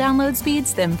reliable download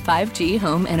speeds than 5G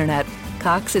home internet.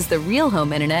 Cox is the real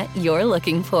home internet you're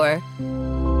looking for.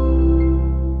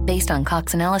 Based on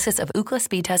Cox analysis of Ookla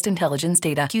speed test intelligence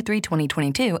data, Q3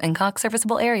 2022, and Cox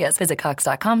serviceable areas. Visit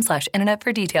cox.com/internet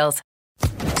for details.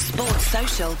 Sports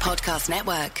Social Podcast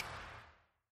Network.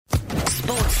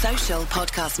 Sports Social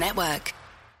Podcast Network.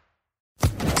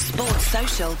 Sports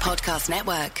Social Podcast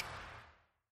Network.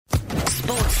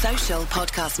 Sports Social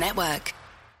Podcast Network.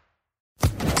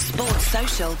 Sports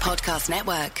Social Podcast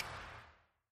Network.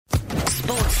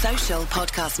 Sports Social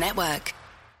Podcast Network.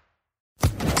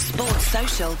 Sports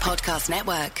Social Podcast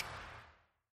Network.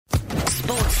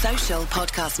 Sports Social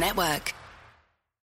Podcast Network.